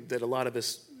something that a lot of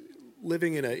us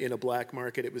living in a black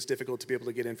market, it was difficult to be able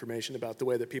to get information about the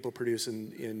way that people produce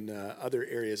in other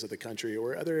areas of the country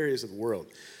or other areas of the world.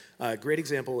 A great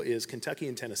example is Kentucky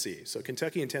and Tennessee. So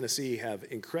Kentucky and Tennessee have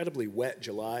incredibly wet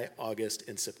July, August,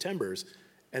 and Septembers,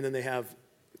 and then they have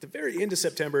at the very end of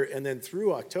September and then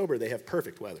through October they have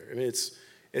perfect weather. I mean,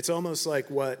 it's almost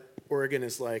like what Oregon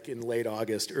is like in late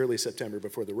August, early September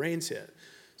before the rains hit.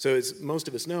 So as most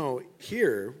of us know,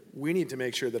 here, we need to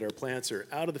make sure that our plants are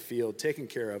out of the field, taken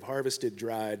care of, harvested,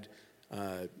 dried,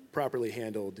 properly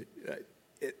handled.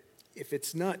 If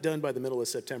it's not done by the middle of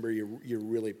September, you're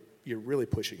really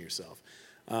pushing yourself.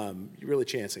 You're really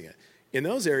chancing it. In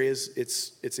those areas,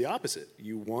 it's the opposite.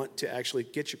 You want to actually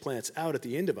get your plants out at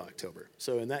the end of October.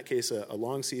 So in that case, a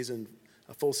long season,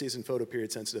 a full season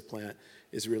photoperiod sensitive plant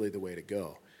is really the way to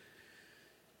go.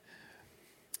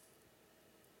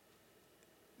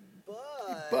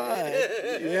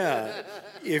 But yeah,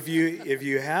 if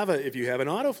you have an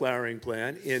autoflowering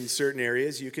plant in certain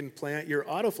areas, you can plant your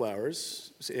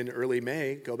autoflowers in early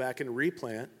May, go back and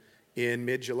replant in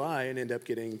mid-July, and end up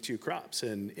getting 2 crops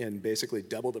and basically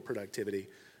double the productivity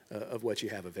of what you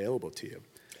have available to you.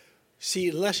 See,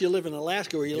 unless you live in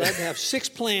Alaska, where you're allowed to have 6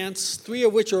 plants, 3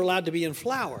 of which are allowed to be in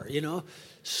flower.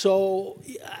 So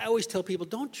I always tell people,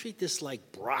 don't treat this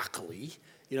like broccoli.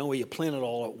 Where you plant it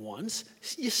all at once.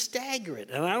 You stagger it.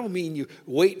 And I don't mean you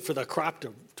wait for the crop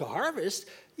to harvest.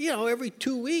 Every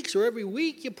 2 weeks or every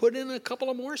week you put in a couple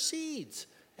of more seeds.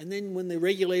 And then when the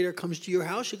regulator comes to your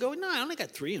house, you go, no, I only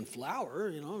got 3 in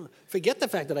flower. Forget the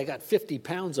fact that I got 50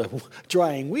 pounds of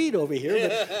drying weed over here.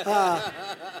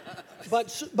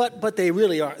 But they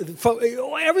really are.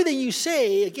 Everything you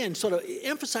say, again, sort of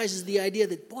emphasizes the idea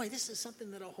that, boy, this is something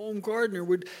that a home gardener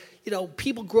would,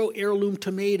 people grow heirloom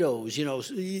tomatoes.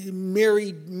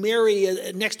 Mary,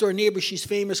 next door neighbor, she's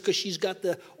famous because she's got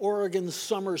the Oregon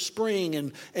summer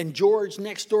spring, and George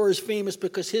next door is famous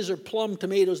because his are plum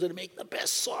tomatoes that make the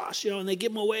best sauce, and they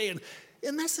give them away.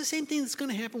 And that's the same thing that's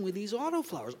going to happen with these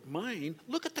autoflowers. Mine,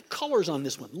 look at the colors on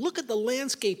this one. Look at the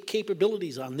landscape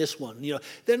capabilities on this one. You know,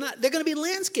 they're going to be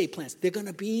landscape plants. They're going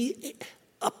to be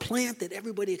a plant that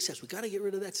everybody accepts. We've got to get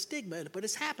rid of that stigma, but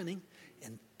it's happening.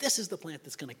 And this is the plant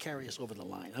that's going to carry us over the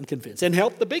line, I'm convinced, and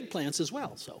help the big plants as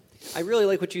well. So, I really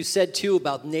like what you said, too,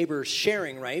 about neighbors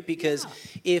sharing, right? Because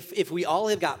if we all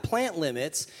have got plant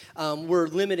limits, we're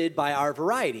limited by our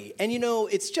variety. And, you know,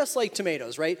 it's just like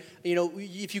tomatoes, right? You know,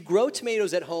 if you grow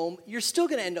tomatoes at home, you're still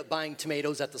going to end up buying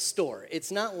tomatoes at the store.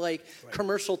 It's not like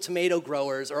commercial tomato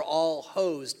growers are all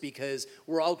hosed because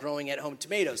we're all growing at-home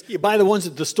tomatoes. you buy the ones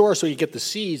at the store so you get the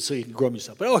seeds so you can grow them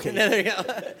yourself. But okay. There you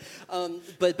go.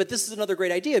 But this is another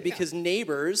great idea because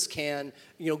neighbors can,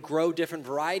 you know, grow different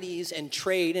varieties and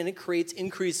trade, and it creates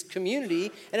increased community,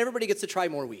 and everybody gets to try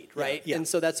more weed, right? Yeah. And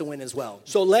so that's a win as well.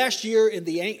 So last year at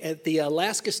the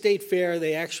Alaska State Fair,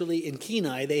 they actually, in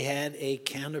Kenai, they had a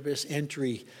cannabis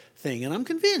entry thing. And I'm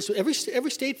convinced every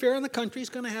state fair in the country is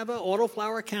going to have an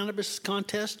autoflower cannabis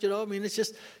contest. You know, I mean, it's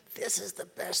just, this is the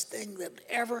best thing that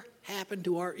ever happened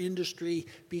to our industry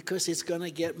because it's going to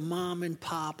get Mom and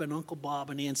Pop and Uncle Bob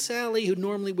and Aunt Sally, who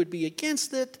normally would be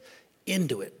against it,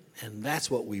 into it. And that's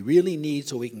what we really need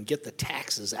so we can get the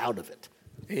taxes out of it.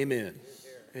 Amen.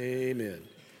 Amen.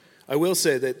 I will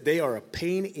say that they are a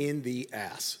pain in the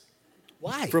ass.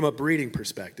 Why? From a breeding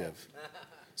perspective.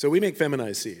 So we make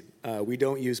feminized seed. We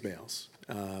don't use males.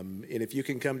 And if you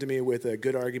can come to me with a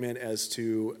good argument as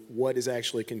to what is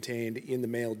actually contained in the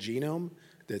male genome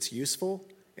that's useful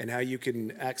and how you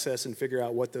can access and figure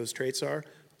out what those traits are,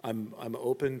 I'm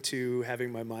open to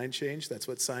having my mind changed. That's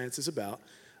what science is about.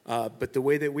 But the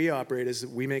way that we operate is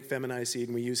that we make feminized seed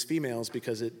and we use females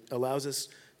because it allows us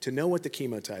to know what the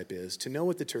chemotype is, to know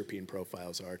what the terpene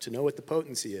profiles are, to know what the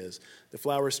potency is, the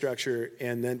flower structure,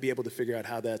 and then be able to figure out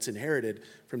how that's inherited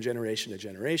from generation to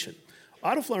generation.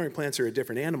 Autoflowering plants are a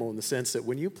different animal in the sense that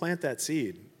when you plant that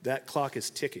seed, that clock is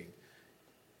ticking.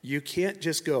 You can't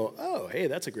just go, oh, hey,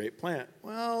 that's a great plant.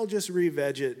 Well, just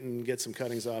re-veg it and get some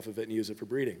cuttings off of it and use it for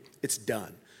breeding. It's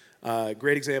done.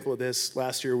 Great example of this,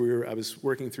 last year I was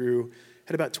working through,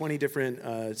 had about 20 different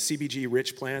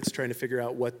CBG-rich plants, trying to figure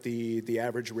out what the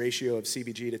average ratio of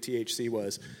CBG to THC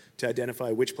was to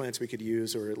identify which plants we could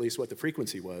use, or at least what the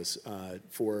frequency was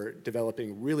for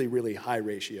developing really, really high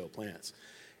ratio plants.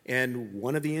 And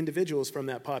one of the individuals from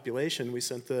that population, we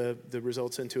sent the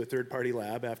results into a third-party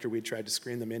lab after we tried to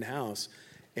screen them in-house,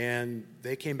 and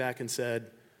they came back and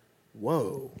said,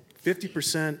 whoa,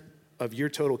 50% of your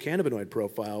total cannabinoid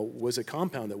profile was a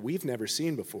compound that we've never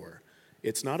seen before.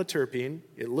 It's not a terpene.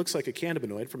 It looks like a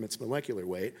cannabinoid from its molecular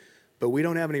weight, but we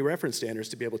don't have any reference standards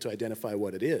to be able to identify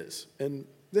what it is. And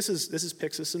this is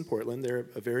Pyxis in Portland. They're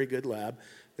a very good lab.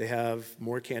 They have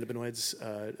more cannabinoids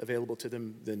available to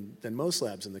them than most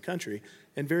labs in the country,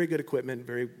 and very good equipment,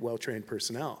 very well-trained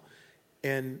personnel.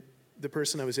 And the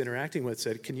person I was interacting with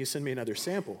said, can you send me another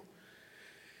sample?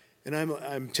 And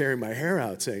I'm tearing my hair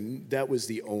out saying, that was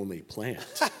the only plant.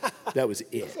 That was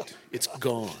it. It's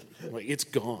gone. Like, it's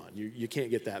gone. You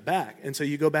can't get that back. And so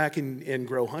you go back and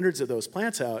grow hundreds of those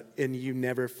plants out, and you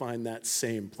never find that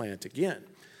same plant again.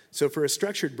 So for a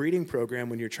structured breeding program,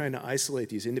 when you're trying to isolate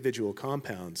these individual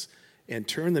compounds and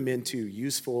turn them into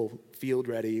useful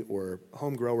field-ready or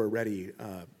home grower-ready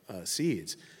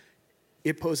seeds,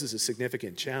 it poses a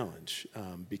significant challenge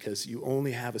because you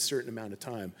only have a certain amount of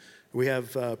time. We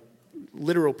have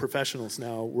literal professionals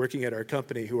now working at our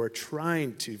company who are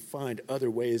trying to find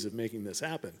other ways of making this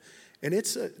happen. And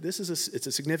it's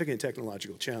a significant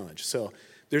technological challenge. So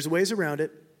there's ways around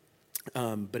it,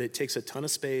 but it takes a ton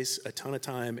of space, a ton of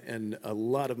time, and a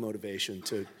lot of motivation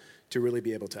to really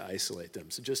be able to isolate them.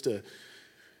 So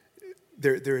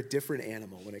they're a different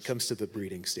animal when it comes to the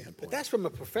breeding standpoint. But that's from a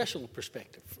professional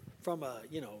perspective. From a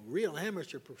real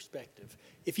amateur perspective,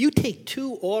 if you take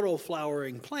two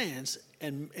auto-flowering plants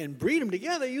and breed them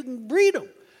together, you can breed them.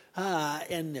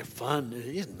 And they're fun.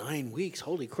 It's 9 weeks,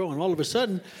 holy crow. And all of a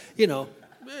sudden, hey,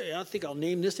 I think I'll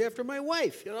name this after my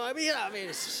wife. I mean,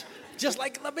 it's just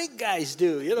like the big guys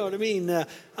do. You know what I mean?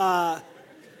 But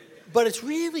it's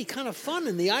really kind of fun.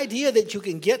 And the idea that you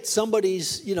can get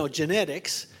somebody's,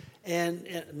 genetics.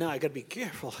 And now I got to be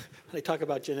careful when I talk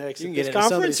about genetics at this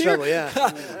conference here. Trouble,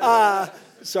 yeah.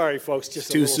 Sorry, folks,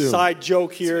 just a little side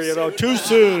joke here. Too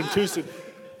soon.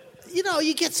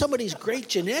 You get somebody's great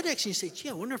genetics, and you say, gee,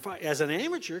 I wonder if as an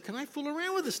amateur, can I fool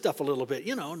around with this stuff a little bit?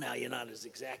 Now you're not as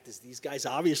exact as these guys,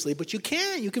 obviously, but you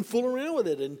can fool around with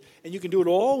it, and you can do it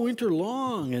all winter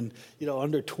long, and,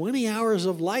 under 20 hours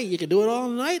of light, you can do it all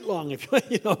night long. If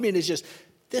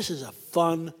this is a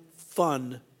fun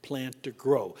plant to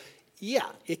grow. yeah,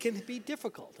 it can be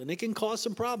difficult and it can cause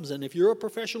some problems. And if you're a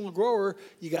professional grower,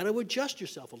 you got to adjust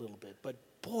yourself a little bit. But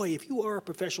boy, if you are a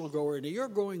professional grower and you're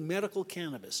growing medical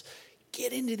cannabis,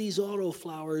 get into these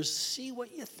autoflowers, see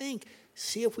what you think,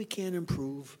 see if we can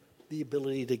improve the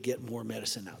ability to get more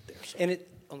medicine out there. So. And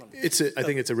I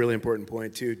think it's a really important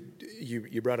point too.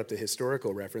 You brought up the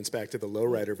historical reference back to the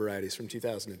lowrider varieties from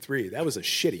 2003. That was a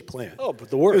shitty plant. Oh, but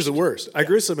the worst. It was the worst. I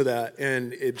grew some of that,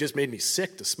 and it just made me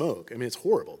sick to smoke. I mean, it's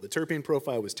horrible. The terpene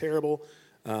profile was terrible.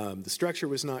 The structure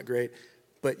was not great,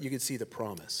 but you could see the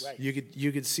promise. Right.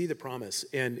 You could see the promise,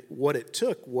 and what it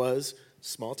took was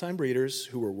small-time breeders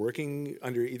who were working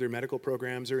under either medical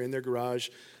programs or in their garage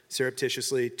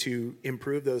surreptitiously to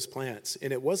improve those plants.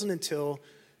 And it wasn't until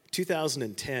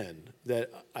 2010 that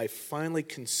I finally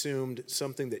consumed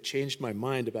something that changed my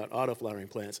mind about autoflowering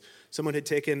plants. Someone had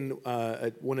taken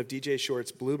one of DJ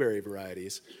Short's blueberry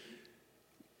varieties,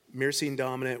 myrcene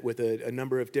dominant with a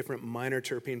number of different minor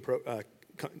terpenes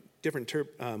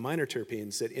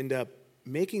that end up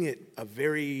making it a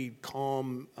very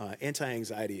calm,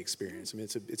 anti-anxiety experience. I mean,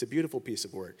 it's a beautiful piece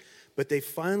of work. But they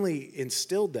finally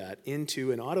instilled that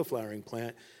into an autoflowering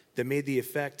plant that made the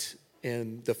effect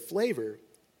and the flavor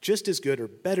just as good or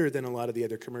better than a lot of the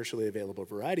other commercially available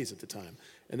varieties at the time.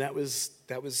 And that was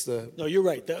the... No, you're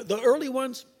right. The early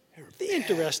ones, they're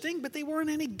interesting, but they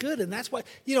weren't any good. And that's why,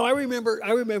 I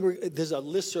remember there's a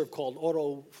listserv called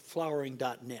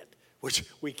autoflowering.net, which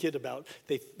we kid about.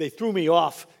 They threw me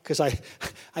off because I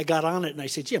got on it and I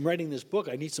said, gee, I'm writing this book.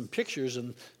 I need some pictures.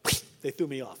 And they threw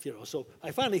me off, So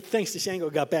I finally, thanks to Shango,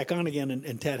 got back on again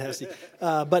and Tad Hesse.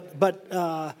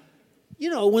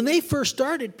 When they first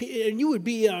started, and you would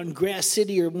be on Grass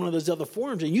City or one of those other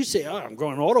forums, and you say, oh, I'm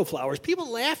growing autoflowers,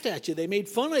 people laughed at you. They made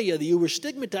fun of you. You were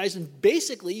stigmatized, and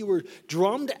basically you were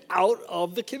drummed out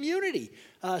of the community.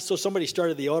 So somebody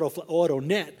started the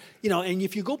AutoNet, and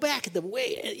if you go back at the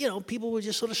way, people were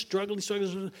just sort of struggling.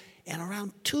 And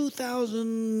around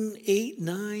 2008,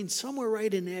 9, somewhere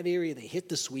right in that area, they hit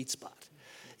the sweet spot.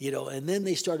 And then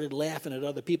they started laughing at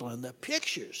other people. And the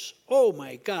pictures, oh,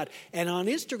 my God. And on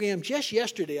Instagram, just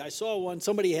yesterday, I saw one.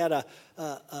 Somebody had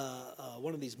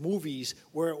one of these movies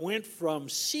where it went from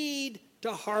seed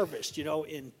to harvest,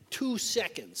 in 2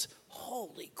 seconds.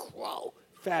 Holy crow.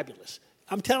 Fabulous.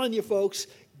 I'm telling you, folks,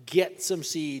 get some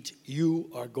seeds. You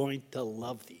are going to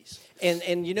love these. And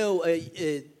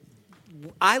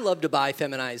I love to buy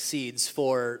feminized seeds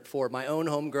for my own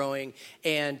home growing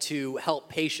and to help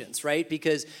patients, right?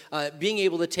 Because being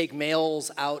able to take males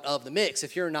out of the mix,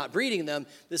 if you're not breeding them,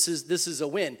 this is a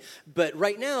win. But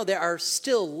right now, there are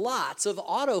still lots of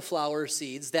autoflower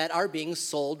seeds that are being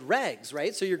sold regs,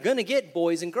 right? So you're going to get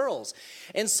boys and girls.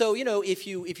 And so, if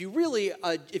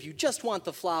you just want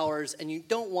the flowers and you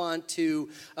don't want to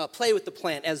play with the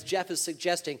plant, as Jeff is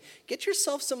suggesting, get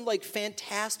yourself some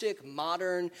fantastic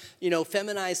modern,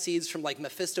 feminized seeds from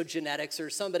Mephisto Genetics or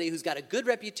somebody who's got a good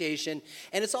reputation,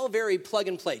 and it's all very plug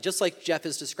and play, just like Jeff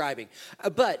is describing.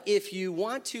 But if you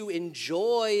want to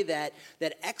enjoy that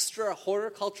extra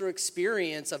horticulture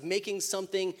experience of making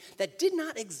something that did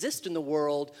not exist in the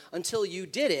world until you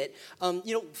did it,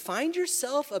 find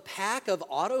yourself a pack of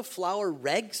autoflower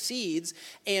reg seeds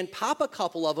and pop a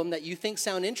couple of them that you think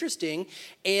sound interesting.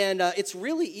 And it's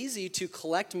really easy to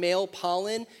collect male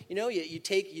pollen. You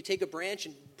take a branch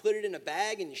and put it in a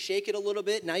bag and you shake it a little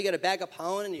bit. Now you got a bag of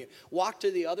pollen and you walk to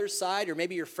the other side or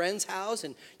maybe your friend's house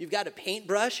and you've got a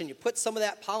paintbrush and you put some of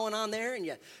that pollen on there and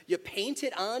you paint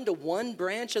it onto one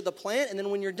branch of the plant, and then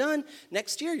when you're done,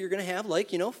 next year you're going to have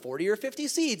 40 or 50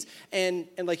 seeds. And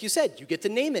like you said, you get to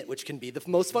name it, which can be the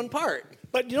most fun part.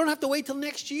 But you don't have to wait till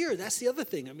next year. That's the other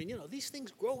thing. I mean, these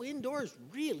things grow indoors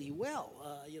really well.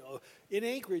 In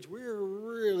Anchorage, we're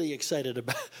really excited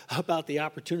about the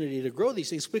opportunity to grow these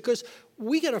things because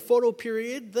we get a photo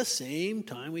period the same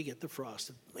time we get the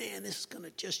frost. Man, this is going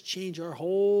to just change our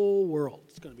whole world.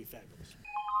 It's going to be fabulous.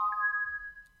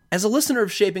 As a listener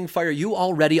of Shaping Fire, you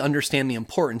already understand the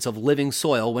importance of living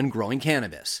soil when growing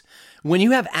cannabis. When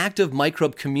you have active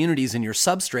microbe communities in your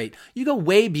substrate, you go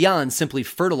way beyond simply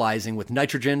fertilizing with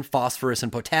nitrogen, phosphorus,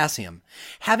 and potassium.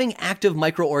 Having active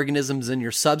microorganisms in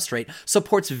your substrate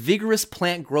supports vigorous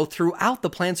plant growth throughout the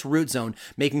plant's root zone,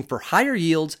 making for higher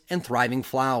yields and thriving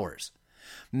flowers.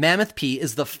 Mammoth P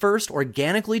is the first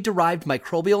organically derived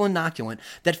microbial inoculant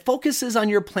that focuses on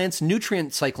your plant's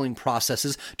nutrient cycling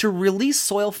processes to release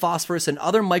soil phosphorus and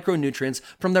other micronutrients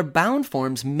from their bound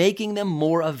forms, making them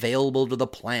more available to the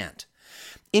plant.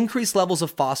 Increased levels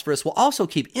of phosphorus will also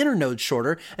keep internodes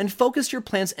shorter and focus your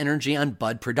plant's energy on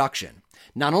bud production.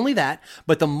 Not only that,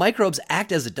 but the microbes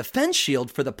act as a defense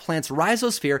shield for the plant's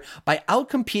rhizosphere by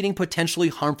outcompeting potentially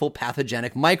harmful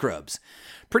pathogenic microbes.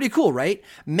 Pretty cool, right?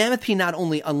 Mammoth P not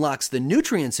only unlocks the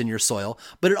nutrients in your soil,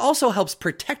 but it also helps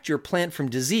protect your plant from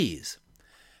disease.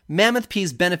 Mammoth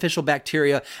P's beneficial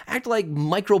bacteria act like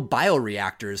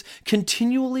microbioreactors,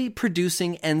 continually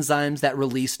producing enzymes that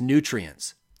release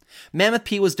nutrients. Mammoth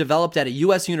P was developed at a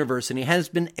U.S. university and has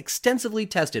been extensively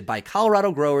tested by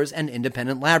Colorado growers and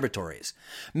independent laboratories.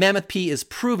 Mammoth P is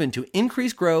proven to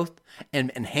increase growth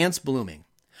and enhance blooming.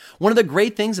 One of the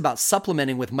great things about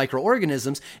supplementing with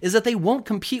microorganisms is that they won't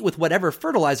compete with whatever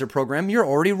fertilizer program you're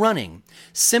already running.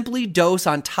 Simply dose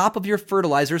on top of your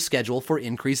fertilizer schedule for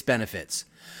increased benefits.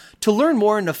 To learn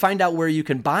more and to find out where you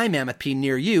can buy Mammoth P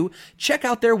near you, check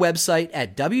out their website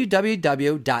at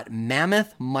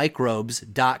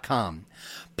www.mammothmicrobes.com.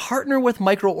 Partner with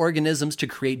microorganisms to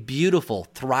create beautiful,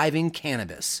 thriving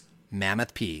cannabis.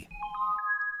 Mammoth P.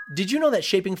 Did you know that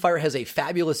Shaping Fire has a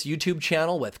fabulous YouTube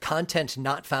channel with content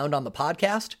not found on the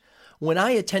podcast? When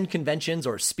I attend conventions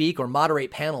or speak or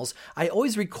moderate panels, I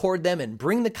always record them and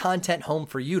bring the content home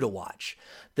for you to watch.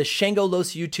 The Shango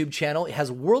Los YouTube channel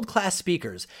has world-class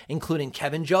speakers, including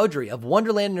Kevin Jodrey of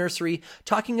Wonderland Nursery,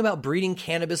 talking about breeding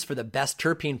cannabis for the best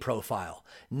terpene profile,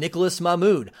 Nicholas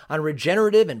Mahmood on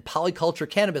regenerative and polyculture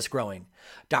cannabis growing,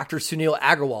 Dr. Sunil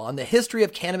Agrawal on the history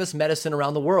of cannabis medicine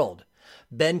around the world,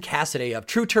 Ben Cassidy of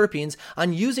True Terpenes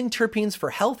on using terpenes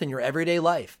for health in your everyday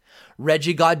life,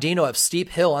 Reggie Gaudino of Steep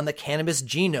Hill on the cannabis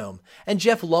genome, and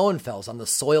Jeff Lowenfels on the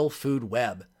soil food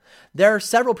web. There are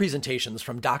several presentations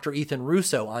from Dr. Ethan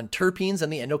Russo on terpenes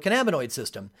and the endocannabinoid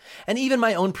system, and even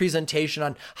my own presentation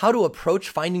on how to approach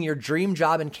finding your dream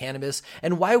job in cannabis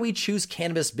and why we choose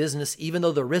cannabis business even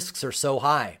though the risks are so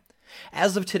high.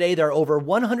 As of today, there are over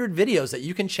 100 videos that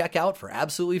you can check out for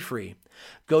absolutely free.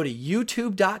 Go to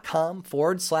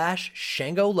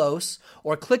youtube.com/Shango Los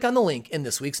or click on the link in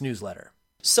this week's newsletter.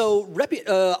 So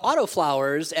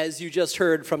autoflowers, as you just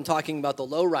heard from talking about the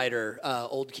lowrider,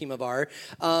 old Chemovar,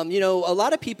 a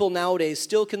lot of people nowadays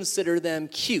still consider them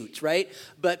cute, right?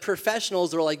 But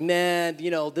professionals are like, man,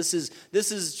 this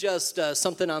is just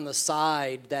something on the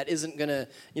side that isn't gonna,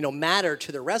 matter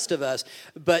to the rest of us.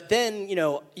 But then,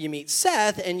 you meet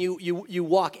Seth and you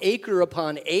walk acre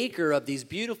upon acre of these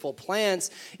beautiful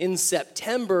plants in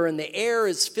September, and the air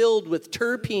is filled with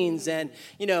terpenes, and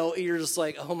you're just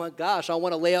like, oh my gosh, I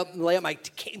want to lay up my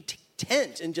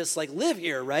tent and just like live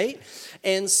here, right?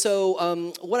 And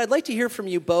so what I'd like to hear from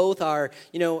you both are,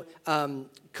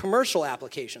 commercial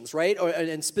applications, right?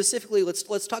 And specifically,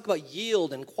 let's talk about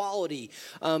yield and quality,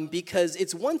 because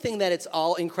it's one thing that it's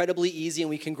all incredibly easy and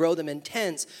we can grow them in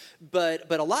tents,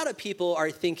 but a lot of people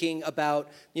are thinking about,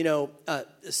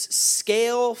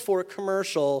 scale for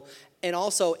commercial. And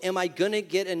also, am I going to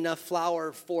get enough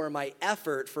flower for my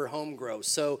effort for home growth?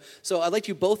 So I'd like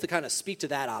you both to kind of speak to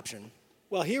that option.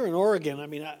 Well, here in Oregon,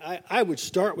 I would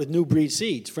start with New Breed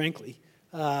Seeds, frankly.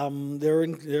 They're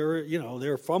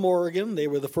from Oregon. They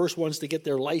were the first ones to get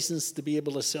their license to be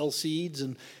able to sell seeds,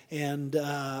 and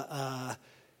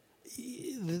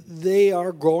they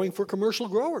are growing for commercial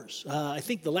growers. I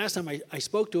think the last time I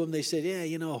spoke to them, they said,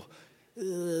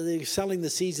 they're selling the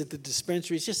seeds at the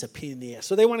dispensary. It's just a pain in the ass.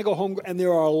 So they want to go home, and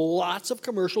there are lots of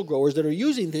commercial growers that are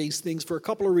using these things for a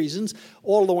couple of reasons,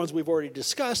 all the ones we've already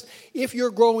discussed. If you're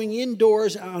growing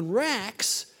indoors on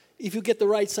racks, if you get the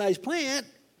right size plant,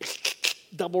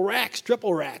 double racks,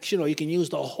 triple racks, you can use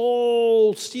the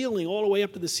whole ceiling all the way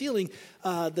up to the ceiling.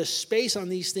 The space on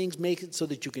these things make it so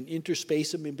that you can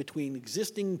interspace them in between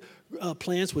existing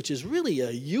plants, which is really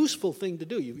a useful thing to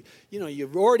do.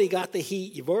 You've already got the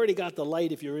heat, you've already got the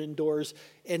light if you're indoors,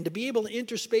 and to be able to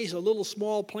interspace a little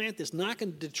small plant that's not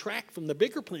going to detract from the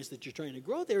bigger plants that you're trying to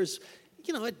grow,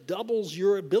 it doubles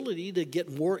your ability to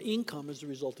get more income as a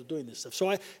result of doing this stuff.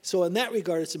 So in that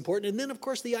regard, it's important. And then, of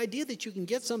course, the idea that you can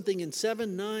get something in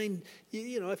 7, 9,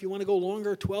 if you want to go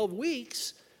longer, 12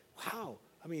 weeks, wow.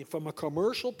 From a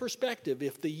commercial perspective,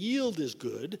 if the yield is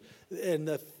good and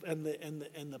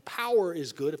the power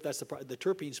is good, if that's the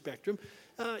terpene spectrum,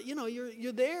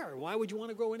 you're there. Why would you want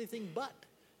to grow anything but?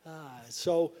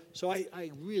 So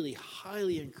I really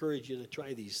highly encourage you to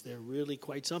try these. They're really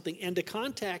quite something. And to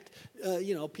contact,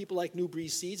 people like New Breed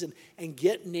Seeds and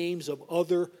get names of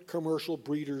other commercial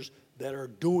breeders that are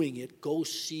doing it. Go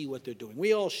see what they're doing.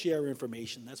 We all share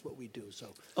information. That's what we do.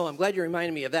 So. Oh, I'm glad you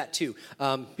reminded me of that, too.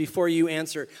 Before you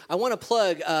answer, I want to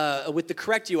plug, with the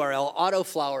correct URL,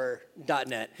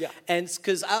 .net. Yeah. And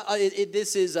because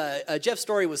this is Jeff's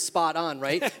story was spot on,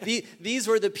 right? These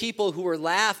were the people who were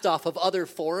laughed off of other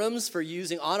forums for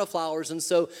using autoflowers, and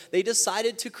so they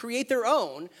decided to create their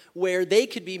own where they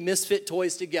could be misfit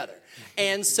toys together.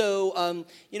 And so,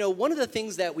 one of the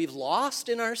things that we've lost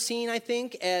in our scene, I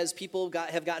think, as people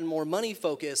have gotten more money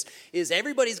focused, is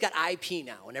everybody's got IP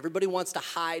now, and everybody wants to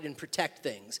hide and protect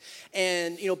things.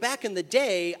 And, back in the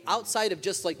day, outside of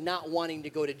just like not wanting to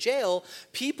go to jail,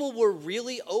 people were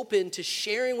really open to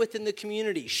sharing within the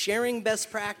community, sharing best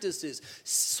practices,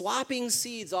 swapping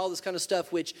seeds, all this kind of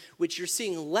stuff, which you're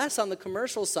seeing less on the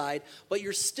commercial side, but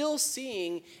you're still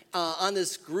seeing on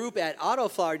this group at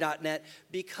autoflower.net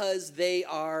because they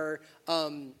are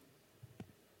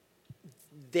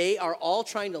all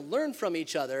trying to learn from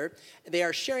each other. They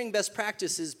are sharing best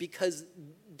practices because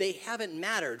they haven't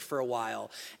mattered for a while.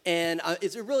 And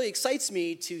it really excites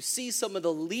me to see some of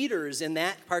the leaders in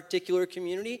that particular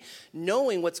community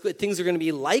knowing what things are going to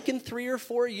be like in 3 or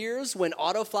 4 years when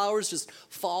autoflowers just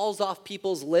falls off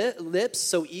people's lips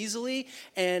so easily.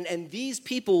 And these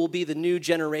people will be the new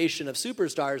generation of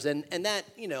superstars. And that,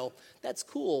 that's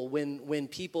cool when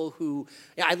people who,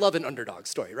 I love an underdog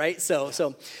story, right? So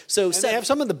and Seth, they have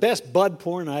some of the best bud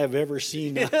porn I have ever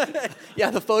seen. yeah,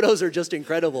 the photos are just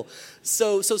incredible.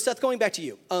 So Seth, going back to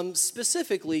you,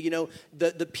 specifically,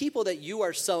 the people that you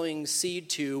are selling seed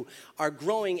to are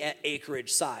growing at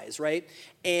acreage size, right?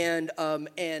 And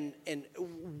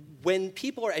when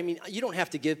people are, you don't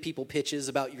have to give people pitches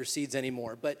about your seeds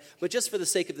anymore, but just for the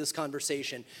sake of this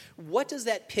conversation, what does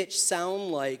that pitch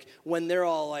sound like when they're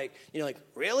all like,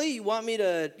 really? You want me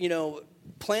to,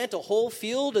 plant a whole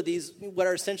field of these, what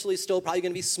are essentially still probably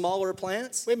going to be smaller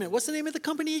plants? Wait a minute, what's the name of the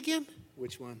company again?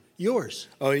 Which one? Yours.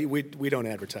 Oh, we don't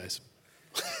advertise.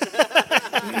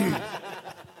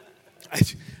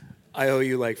 I owe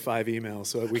you like 5 emails,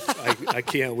 so we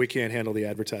can't handle the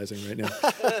advertising right now.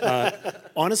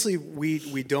 Honestly,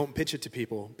 we don't pitch it to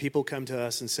people. People come to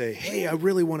us and say, "Hey, I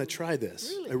really want to try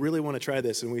this. Really? I really want to try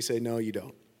this," and we say, "No, you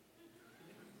don't.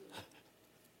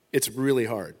 It's really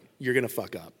hard. You're gonna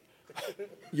fuck up.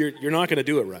 You're not gonna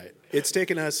do it right." It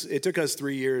took us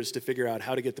 3 years to figure out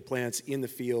how to get the plants in the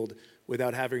field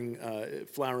without having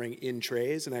flowering in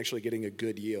trays and actually getting a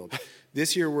good yield.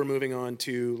 This year we're moving on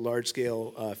to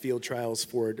large-scale field trials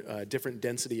for different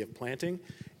density of planting,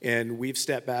 and we've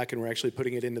stepped back and we're actually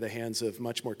putting it into the hands of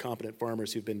much more competent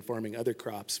farmers who've been farming other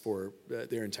crops for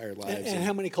their entire lives. And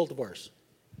how many cultivars?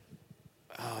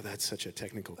 Oh, that's such a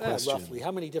technical question. Roughly.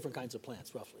 How many different kinds of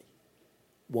plants, roughly?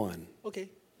 1. Okay.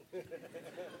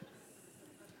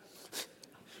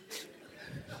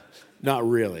 Not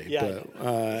really, Yeah,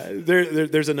 but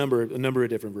there's a number of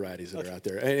different varieties that are out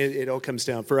there, and it all comes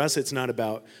down. For us, it's not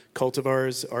about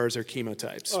cultivars. Ours are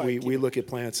chemotypes. We look at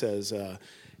plants as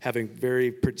having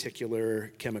very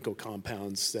particular chemical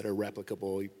compounds that are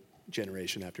replicable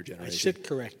generation after generation. I should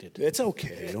correct it. It's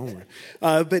okay, don't worry.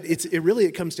 But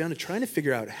it comes down to trying to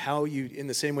figure out how you, in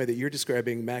the same way that you're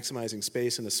describing maximizing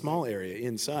space in a small area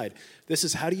inside, this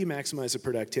is how do you maximize the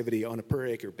productivity on a per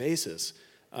acre basis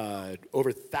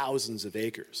over thousands of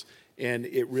acres. And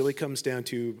it really comes down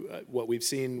to what we've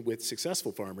seen with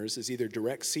successful farmers is either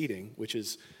direct seeding, which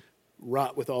is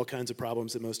wrought with all kinds of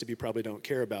problems that most of you probably don't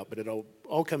care about, but it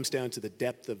all comes down to the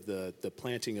depth of the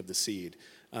planting of the seed.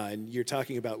 And you're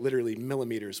talking about literally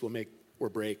millimeters will make or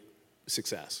break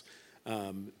success.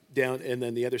 And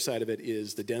then the other side of it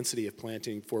is the density of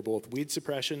planting for both weed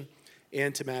suppression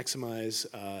and to maximize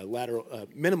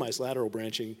minimize lateral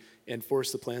branching and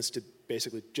force the plants to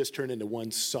basically just turn into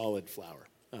one solid flower.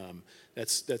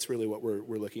 That's really what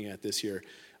we're looking at this year.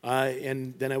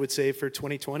 And then I would say for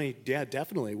 2020, yeah,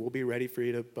 definitely, we'll be ready for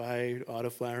you to buy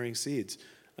auto-flowering seeds,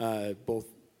 both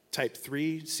type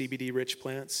 3 CBD-rich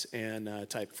plants and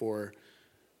type 4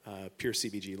 pure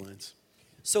CBG lines.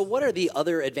 So what are the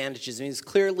other advantages?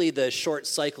 Clearly the short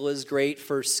cycle is great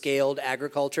for scaled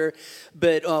agriculture,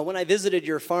 but when I visited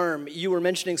your farm, you were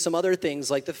mentioning some other things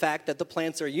like the fact that the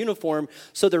plants are uniform,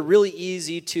 so they're really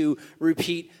easy to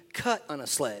repeat cut on a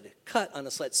sled.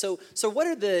 So what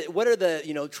are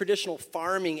the traditional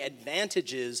farming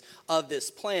advantages of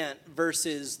this plant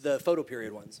versus the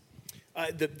photoperiod ones?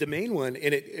 The main one,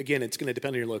 and it's going to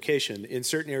depend on your location. In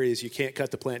certain areas, you can't cut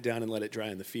the plant down and let it dry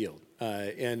in the field.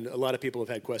 And a lot of people have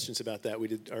had questions about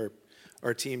that.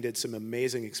 Our team did some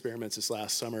amazing experiments this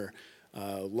last summer.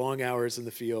 Long hours in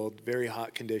the field, very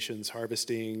hot conditions,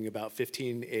 harvesting about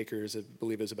 15 acres, I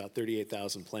believe it was about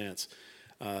 38,000 plants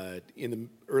in the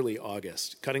early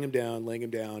August. Cutting them down, laying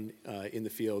them down in the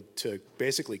field to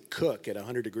basically cook at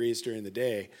 100 degrees during the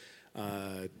day,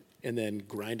 and then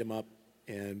grind them up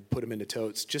and put them into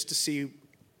totes just to see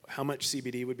how much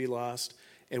CBD would be lost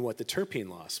and what the terpene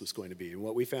loss was going to be. And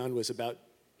what we found was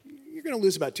you're going to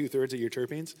lose about 2/3 of your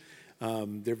terpenes.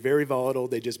 They're very volatile.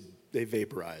 They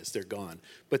vaporize. They're gone.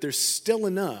 But there's still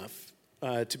enough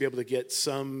to be able to get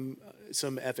some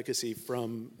efficacy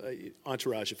from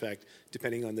entourage effect,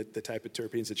 depending on the type of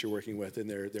terpenes that you're working with and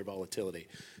their volatility.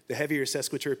 The heavier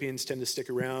sesquiterpenes tend to stick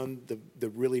around. The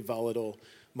really volatile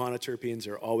monoterpenes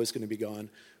are always going to be gone.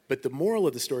 But the moral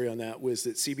of the story on that was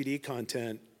that CBD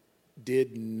content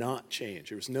did not change.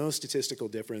 There was no statistical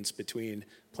difference between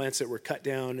plants that were cut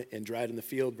down and dried in the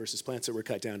field versus plants that were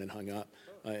cut down and hung up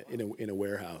in a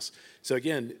warehouse. So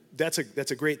again, that's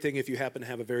a great thing if you happen to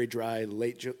have a very dry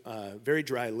late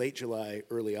July,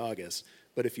 early August.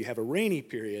 But if you have a rainy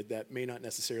period, that may not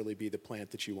necessarily be the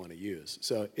plant that you want to use.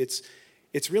 So it's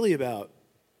really about,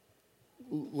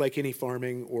 like any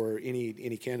farming or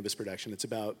any cannabis production, it's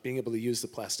about being able to use the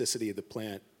plasticity of the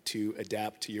plant to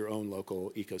adapt to your own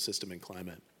local ecosystem and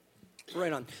climate.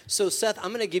 Right on. So, Seth, I'm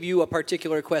going to give you a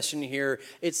particular question here.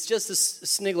 It's just a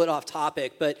sniglet off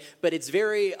topic, but it's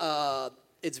very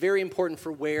important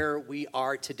for where we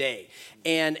are today.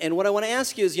 And what I want to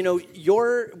ask you is,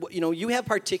 you have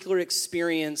particular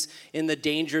experience in the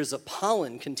dangers of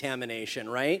pollen contamination,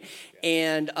 right?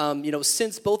 And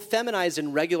since both feminized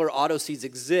and regular auto seeds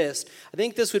exist, I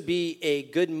think this would be a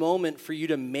good moment for you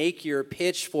to make your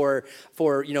pitch for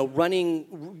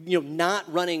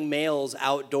not running males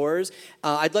outdoors.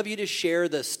 I'd love you to share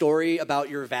the story about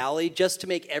your valley, just to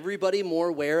make everybody more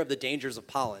aware of the dangers of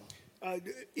pollen.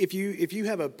 If you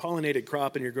have a pollinated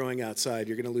crop and you're growing outside,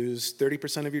 you're going to lose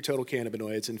 30% of your total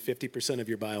cannabinoids and 50% of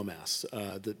your biomass.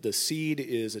 The seed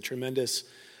is a tremendous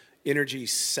energy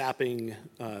sapping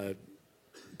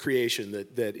creation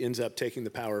that ends up taking the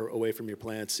power away from your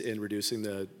plants and reducing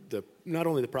the not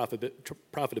only the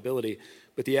profitability,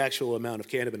 but the actual amount of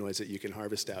cannabinoids that you can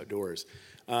harvest outdoors.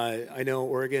 I know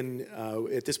Oregon,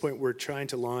 at this point, we're trying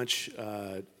to launch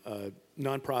a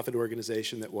nonprofit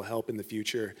organization that will help in the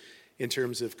future in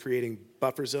terms of creating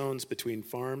buffer zones between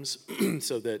farms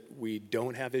so that we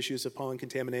don't have issues of pollen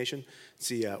contamination. It's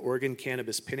the Oregon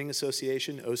Cannabis Pinning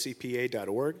Association,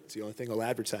 ocpa.org. It's the only thing I'll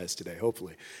advertise today,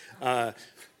 hopefully.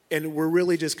 And we're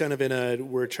really just kind of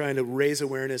we're trying to raise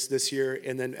awareness this year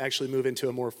and then actually move into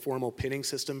a more formal pinning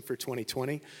system for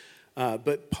 2020.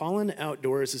 But pollen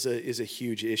outdoors is a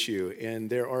huge issue, and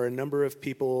there are a number of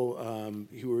people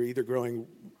who are either growing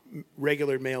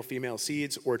regular male-female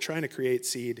seeds or trying to create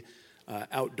seed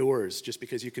outdoors just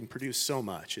because you can produce so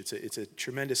much. It's a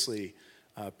tremendously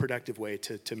productive way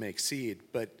to make seed,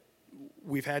 but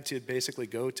we've had to basically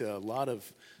go to a lot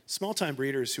of small-time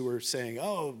breeders who are saying,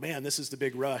 oh man, this is the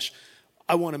big rush.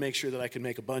 I want to make sure that I can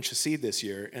make a bunch of seed this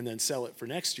year and then sell it for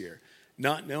next year,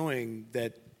 not knowing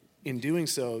that in doing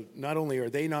so, not only are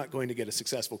they not going to get a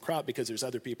successful crop because there's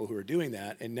other people who are doing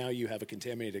that, and now you have a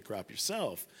contaminated crop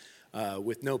yourself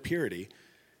with no purity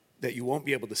that you won't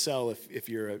be able to sell if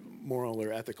you're a moral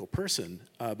or ethical person,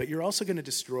 but you're also going to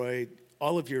destroy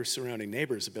all of your surrounding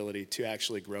neighbors' ability to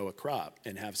actually grow a crop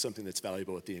and have something that's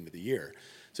valuable at the end of the year.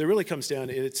 So it really comes down,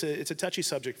 it's a touchy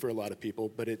subject for a lot of people,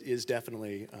 but it is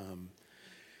definitely,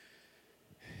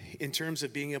 in terms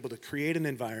of being able to create an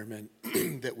environment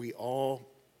that we all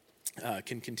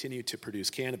can continue to produce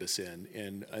cannabis in,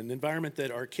 and an environment that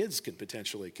our kids can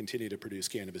potentially continue to produce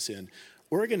cannabis in.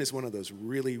 Oregon is one of those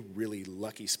really, really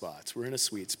lucky spots. We're in a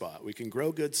sweet spot. We can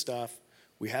grow good stuff.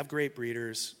 We have great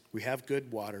breeders. We have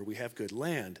good water. We have good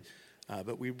land.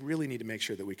 But we really need to make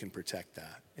sure that we can protect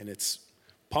that. And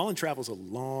pollen travels a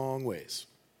long ways.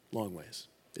 Long ways.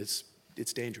 It's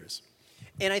dangerous.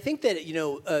 And I think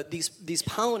that, these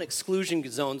pollen exclusion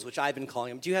zones, which I've been calling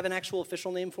them, do you have an actual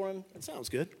official name for them? That sounds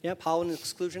good. Yeah, pollen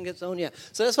exclusion zone, yeah.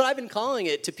 So that's what I've been calling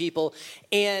it to people.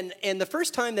 And the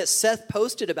first time that Seth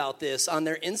posted about this on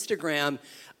their Instagram,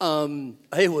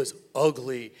 it was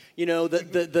ugly.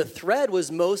 The thread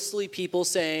was mostly people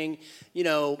saying,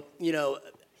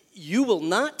 you will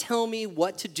not tell me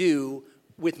what to do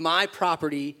with my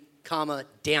property,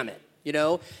 damn it.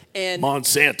 And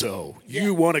Monsanto,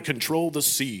 you want to control the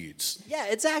seeds. Yeah,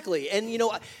 exactly. And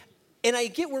and I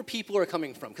get where people are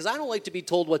coming from because I don't like to be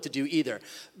told what to do either.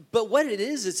 But what it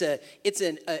is, it's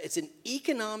an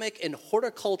economic and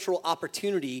horticultural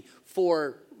opportunity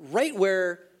for right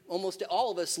where almost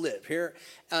all of us live here.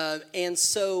 And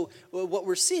so what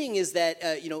we're seeing is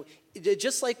that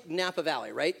just like Napa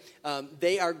Valley, right?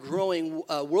 They are growing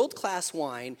world-class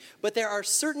wine, but there are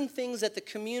certain things that the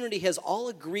community has all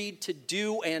agreed to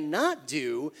do and not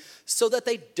do so that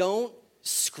they don't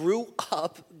screw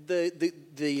up the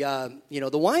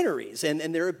wineries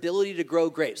and their ability to grow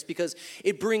grapes, because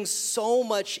it brings so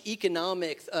much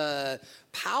economic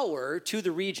power to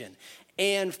the region.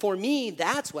 And for me,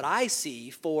 that's what I see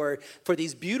for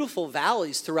these beautiful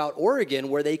valleys throughout Oregon,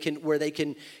 where they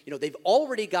can, they've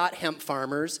already got hemp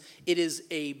farmers. It is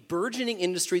a burgeoning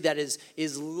industry that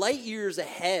is light years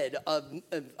ahead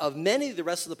of many of the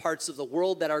rest of the parts of the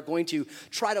world that are going to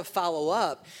try to follow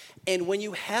up. And when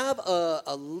you have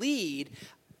a lead,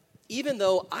 even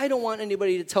though I don't want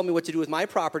anybody to tell me what to do with my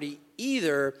property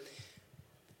either,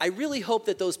 I really hope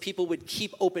that those people would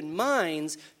keep open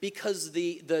minds, because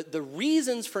the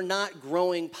reasons for not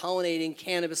growing, pollinating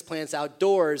cannabis plants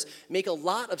outdoors make a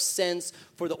lot of sense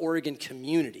for the Oregon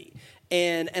community.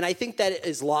 And I think that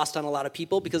is lost on a lot of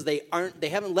people, because they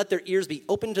haven't let their ears be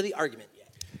open to the argument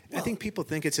yet. I think people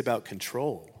think it's about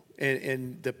control.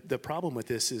 And the problem with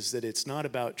this is that it's not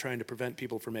about trying to prevent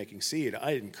people from making seed.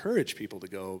 I encourage people to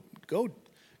go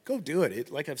do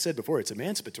it. Like I've said before, it's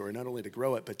emancipatory, not only to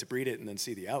grow it, but to breed it and then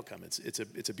see the outcome.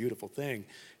 It's a beautiful thing,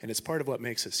 and it's part of what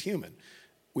makes us human.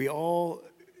 We all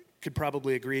could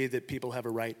probably agree that people have a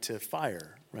right to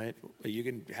fire, right? You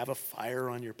can have a fire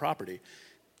on your property.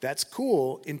 That's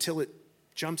cool until it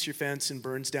jumps your fence and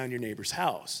burns down your neighbor's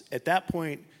house. At that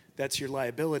point, that's your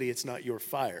liability, it's not your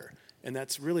fire. And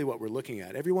that's really what we're looking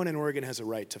at. Everyone in Oregon has a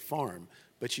right to farm,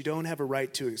 but you don't have a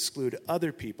right to exclude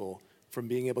other people from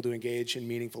being able to engage in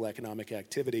meaningful economic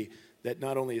activity that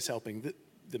not only is helping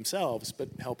themselves, but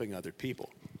helping other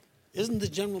people. Isn't the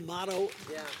general motto?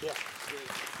 Yeah.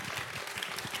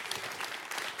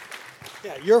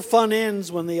 Yeah, your fun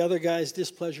ends when the other guy's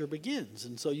displeasure begins.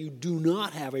 And so you do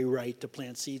not have a right to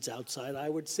plant seeds outside, I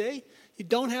would say. You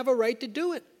don't have a right to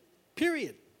do it,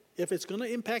 period. If it's going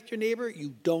to impact your neighbor,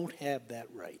 you don't have that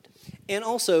right. And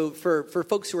also, for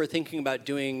folks who are thinking about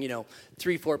doing,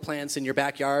 3-4 plants in your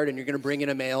backyard and you're going to bring in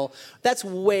a male, that's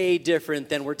way different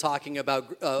than we're talking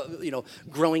about,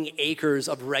 growing acres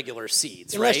of regular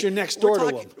seeds, unless right? you're next door to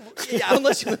them. Yeah,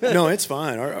 unless you... No, it's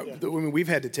fine. We've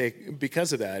had to take,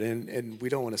 because of that, and we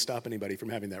don't want to stop anybody from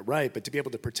having that right, but to be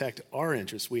able to protect our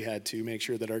interests, we had to make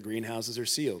sure that our greenhouses are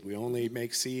sealed. We only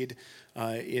make seed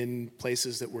in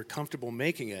places that we're comfortable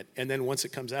making it, and then once it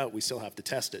comes out, we still have to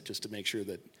test it just to make sure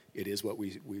that it is what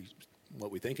we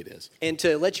think it is. And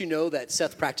to let you know that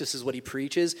Seth practices what he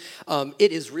preaches,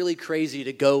 it is really crazy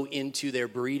to go into their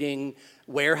breeding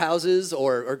warehouses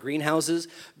or greenhouses,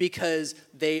 because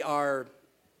they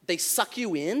suck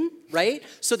you in, right?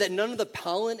 So that none of the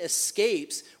pollen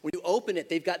escapes. When you open it,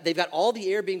 they've got all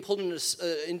the air being pulled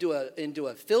into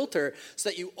a filter, so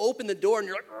that you open the door and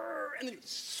you're like,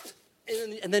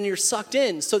 and then you're sucked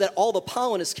in, so that all the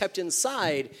pollen is kept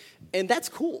inside, and that's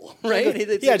cool, right?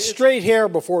 He had straight hair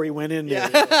before he went in there.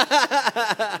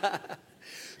 Yeah.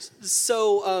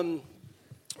 So,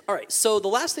 all right. So the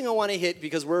last thing I want to hit,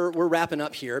 because we're wrapping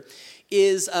up here,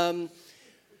 is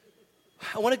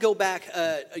I want to go back,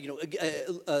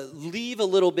 leave a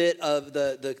little bit of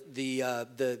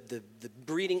the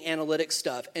breeding analytics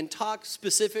stuff and talk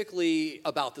specifically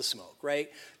about the smoke, right?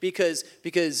 Because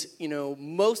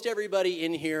most everybody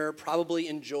in here probably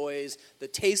enjoys the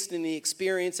taste and the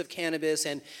experience of cannabis,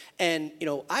 and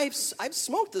I've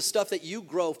smoked the stuff that you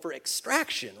grow for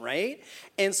extraction, right?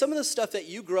 And some of the stuff that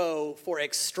you grow for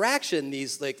extraction,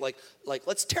 these like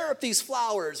let's tear up these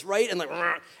flowers, right?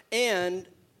 And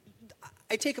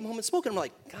I take them home and smoke, and I'm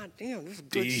like, God damn, this is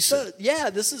good stuff. Yeah,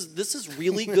 this is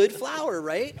really good flour,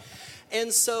 right?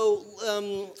 And so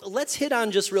let's hit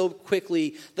on just real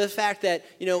quickly the fact that,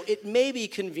 it may be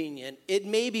convenient, it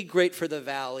may be great for the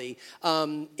valley,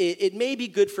 it may be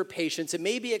good for patients, it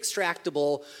may be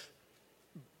extractable,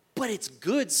 but it's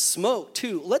good smoke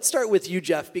too. Let's start with you,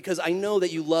 Jeff, because I know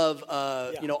that you love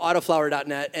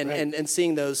autoflower.net and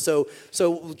seeing those. So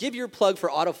give your plug for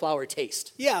Autoflower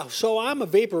Taste. Yeah, so I'm a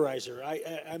vaporizer.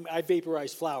 I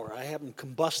vaporize flower. I haven't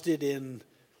combusted in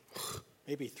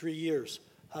maybe 3 years.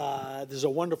 There's a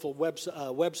wonderful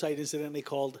website, incidentally,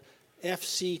 called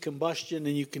FC Combustion,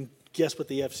 and you can guess what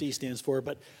the FC stands for.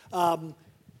 But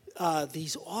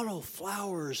these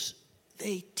autoflowers,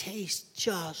 they taste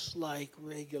just like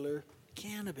regular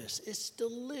cannabis. It's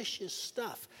delicious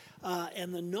stuff.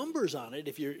 And the numbers on it,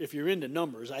 if you're into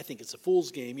numbers, I think it's a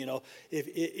fool's game.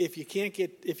 If you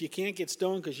can't get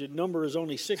stoned because your number is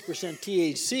only 6%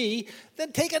 THC,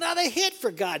 then take another hit, for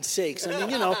God's sakes. I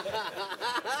mean,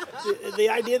 the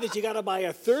idea that you got to buy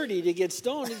a 30 to get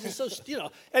stoned is just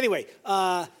so. Anyway,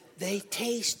 they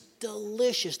taste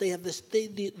delicious. They have this.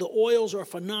 The oils are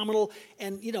phenomenal.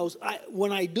 And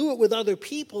when I do it with other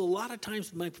people, a lot of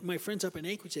times my friends up in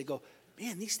Anchorage, they go,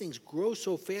 man, these things grow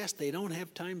so fast, they don't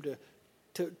have time to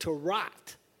to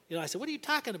rot. I said, what are you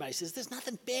talking about? He says, there's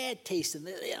nothing bad tasting.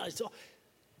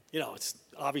 It's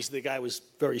obviously the guy was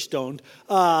very stoned.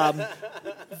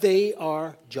 They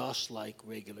are just like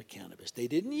regular cannabis. They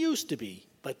didn't used to be,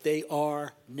 but they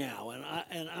are now.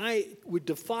 And I would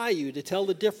defy you to tell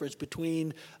the difference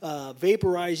between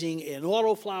vaporizing an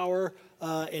autoflower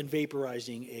and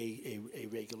vaporizing a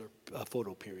regular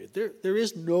photo period. There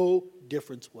is no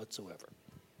difference whatsoever.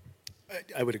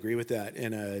 I would agree with that,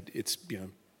 and it's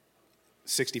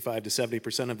 65 to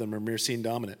 70% of them are myrcene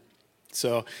dominant.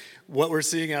 So what we're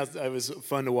seeing out, it was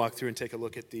fun to walk through and take a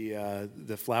look at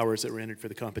the flowers that were entered for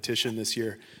the competition this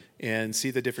year and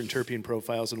see the different terpene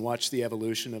profiles and watch the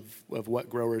evolution of what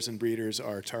growers and breeders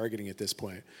are targeting at this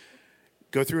point.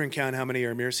 Go through and count how many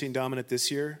are myrcene dominant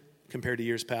this year compared to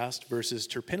years past versus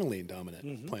terpinolene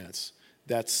dominant plants.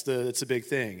 That's the big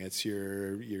thing. It's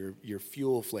your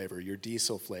fuel flavor, your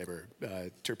diesel flavor,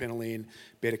 terpinolene,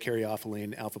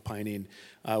 beta-caryophyllene, alpha-pinene.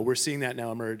 We're seeing that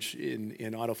now emerge in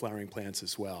autoflowering plants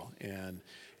as well. And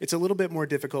it's a little bit more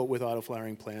difficult with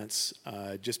autoflowering plants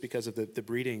just because of the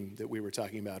breeding that we were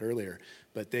talking about earlier.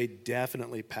 But they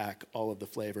definitely pack all of the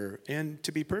flavor. And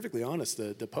to be perfectly honest,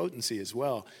 the potency as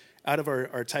well. Out of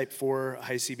our type 4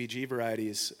 high CBG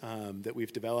varieties that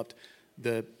we've developed,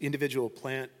 the individual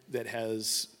plant that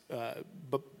has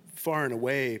far and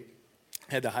away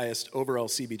had the highest overall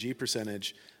CBG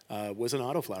percentage was an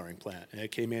autoflowering plant. And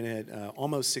it came in at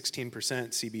almost 16%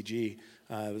 CBG.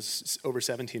 It was over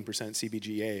 17%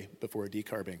 CBGA before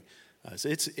decarbing. So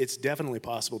it's definitely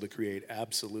possible to create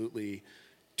absolutely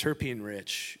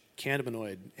terpene-rich,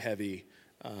 cannabinoid-heavy,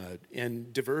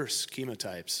 and diverse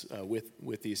chemotypes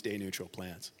with these day-neutral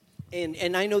plants.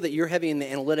 And I know that you're heavy in the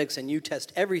analytics and you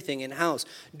test everything in-house.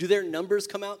 Do their numbers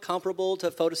come out comparable to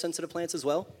photosensitive plants as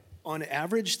well? On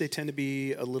average, they tend to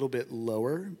be a little bit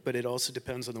lower, but it also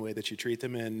depends on the way that you treat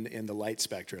them and the light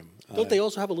spectrum. Don't they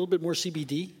also have a little bit more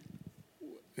CBD?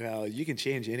 Well, you can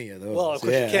change any of those. Well, of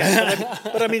course you can.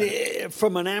 But I mean,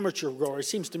 from an amateur grower, it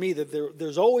seems to me that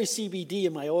there's always CBD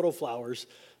in my autoflowers,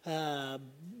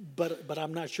 but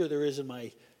I'm not sure there is in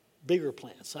my bigger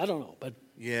plants. I don't know, but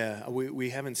yeah, we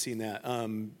haven't seen that.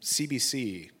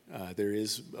 CBC, there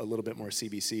is a little bit more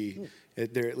CBC.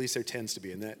 At least there tends to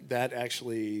be, and that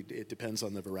actually it depends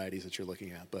on the varieties that you're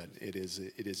looking at, but it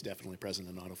is definitely present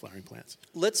in autoflowering plants.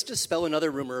 Let's dispel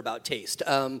another rumor about taste.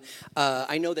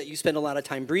 I know that you spend a lot of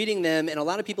time breeding them, and a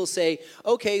lot of people say,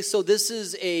 okay, so this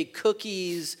is a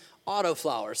cookies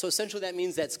autoflower. So essentially that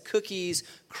means that's cookies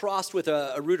crossed with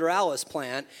a ruderalis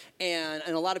plant, and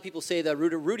a lot of people say the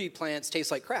rudy plants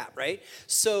taste like crap, right?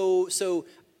 So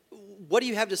what do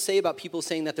you have to say about people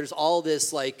saying that there's all this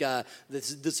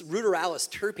this ruderalis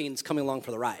terpenes coming along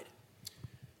for the ride?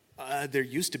 There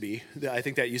used to be. I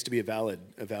think that used to be a valid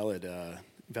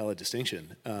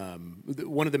distinction.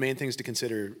 One of the main things to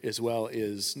consider as well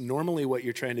is normally what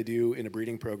you're trying to do in a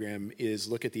breeding program is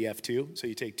look at the F2. So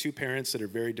you take two parents that are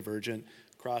very divergent,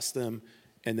 cross them,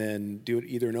 and then do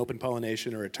either an open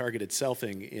pollination or a targeted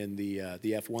selfing in the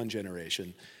F1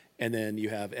 generation. And then you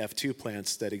have F2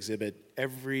 plants that exhibit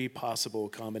every possible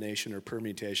combination or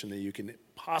permutation that you can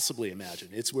possibly imagine.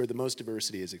 It's where the most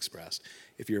diversity is expressed.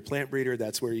 If you're a plant breeder,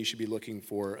 that's where you should be looking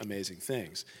for amazing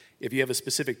things. If you have a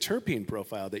specific terpene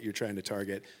profile that you're trying to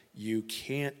target, you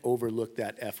can't overlook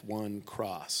that F1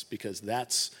 cross, because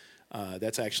that's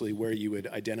actually where you would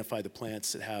identify the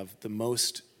plants that have the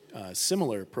most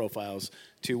similar profiles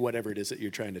to whatever it is that you're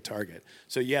trying to target.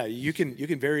 So yeah, you can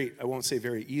very, I won't say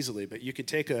very easily, but you could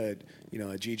take a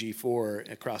GG4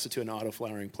 and cross it to an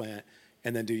autoflowering plant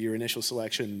and then do your initial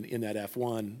selection in that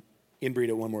F1, inbreed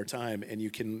it one more time, and you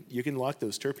can lock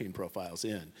those terpene profiles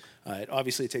in. It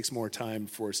obviously takes more time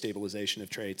for stabilization of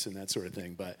traits and that sort of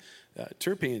thing, but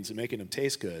terpenes and making them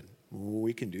taste good,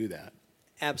 we can do that.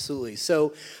 Absolutely.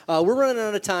 So we're running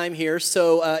out of time here,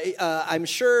 so I'm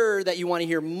sure that you want to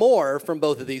hear more from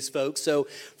both of these folks. So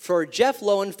for Jeff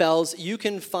Lowenfels, you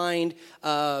can find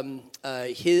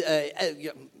his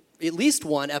at least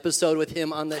one episode with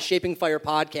him on the Shaping Fire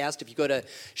podcast if you go to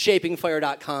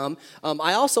shapingfire.com.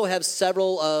 I also have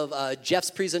several of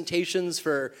Jeff's presentations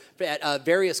at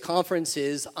various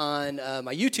conferences on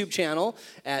my YouTube channel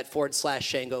at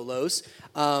 /Shango Los.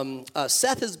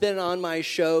 Seth has been on my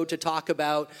show to talk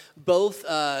about both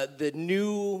the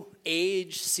new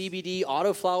aged CBD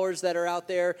autoflowers that are out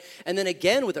there. And then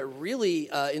again, with a really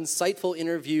insightful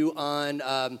interview on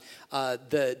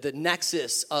the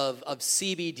nexus of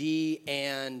CBD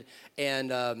and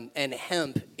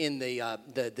hemp in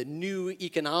the new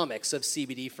economics of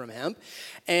CBD from hemp.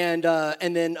 And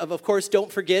then, of course,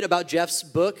 don't forget about Jeff's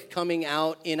book coming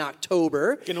out in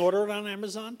October. You can order it on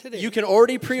Amazon today. You can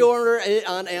already pre-order it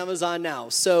on Amazon now.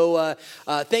 So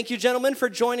thank you, gentlemen, for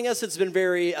joining us. It's been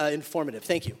very informative.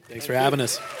 Thank you. Thanks for having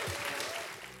us.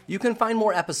 You can find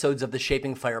more episodes of the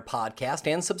Shaping Fire podcast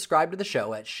and subscribe to the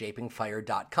show at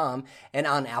shapingfire.com and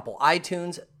on Apple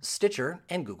iTunes, Stitcher,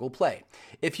 and Google Play.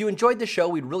 If you enjoyed the show,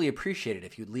 we'd really appreciate it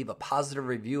if you'd leave a positive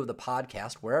review of the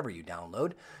podcast wherever you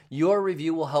download. Your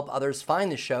review will help others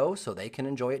find the show so they can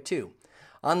enjoy it too.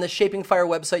 On the Shaping Fire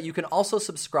website, you can also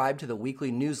subscribe to the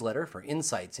weekly newsletter for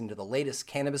insights into the latest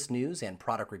cannabis news and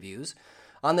product reviews.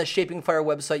 On the Shaping Fire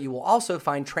website, you will also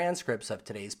find transcripts of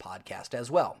today's podcast as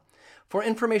well. For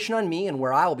information on me and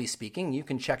where I will be speaking, you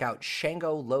can check out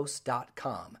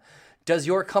shangolos.com. Does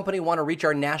your company want to reach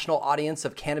our national audience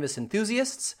of cannabis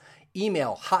enthusiasts?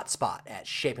 Email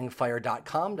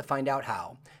hotspot@shapingfire.com to find out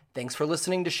how. Thanks for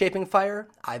listening to Shaping Fire.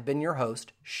 I've been your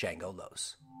host, Shango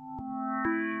Los.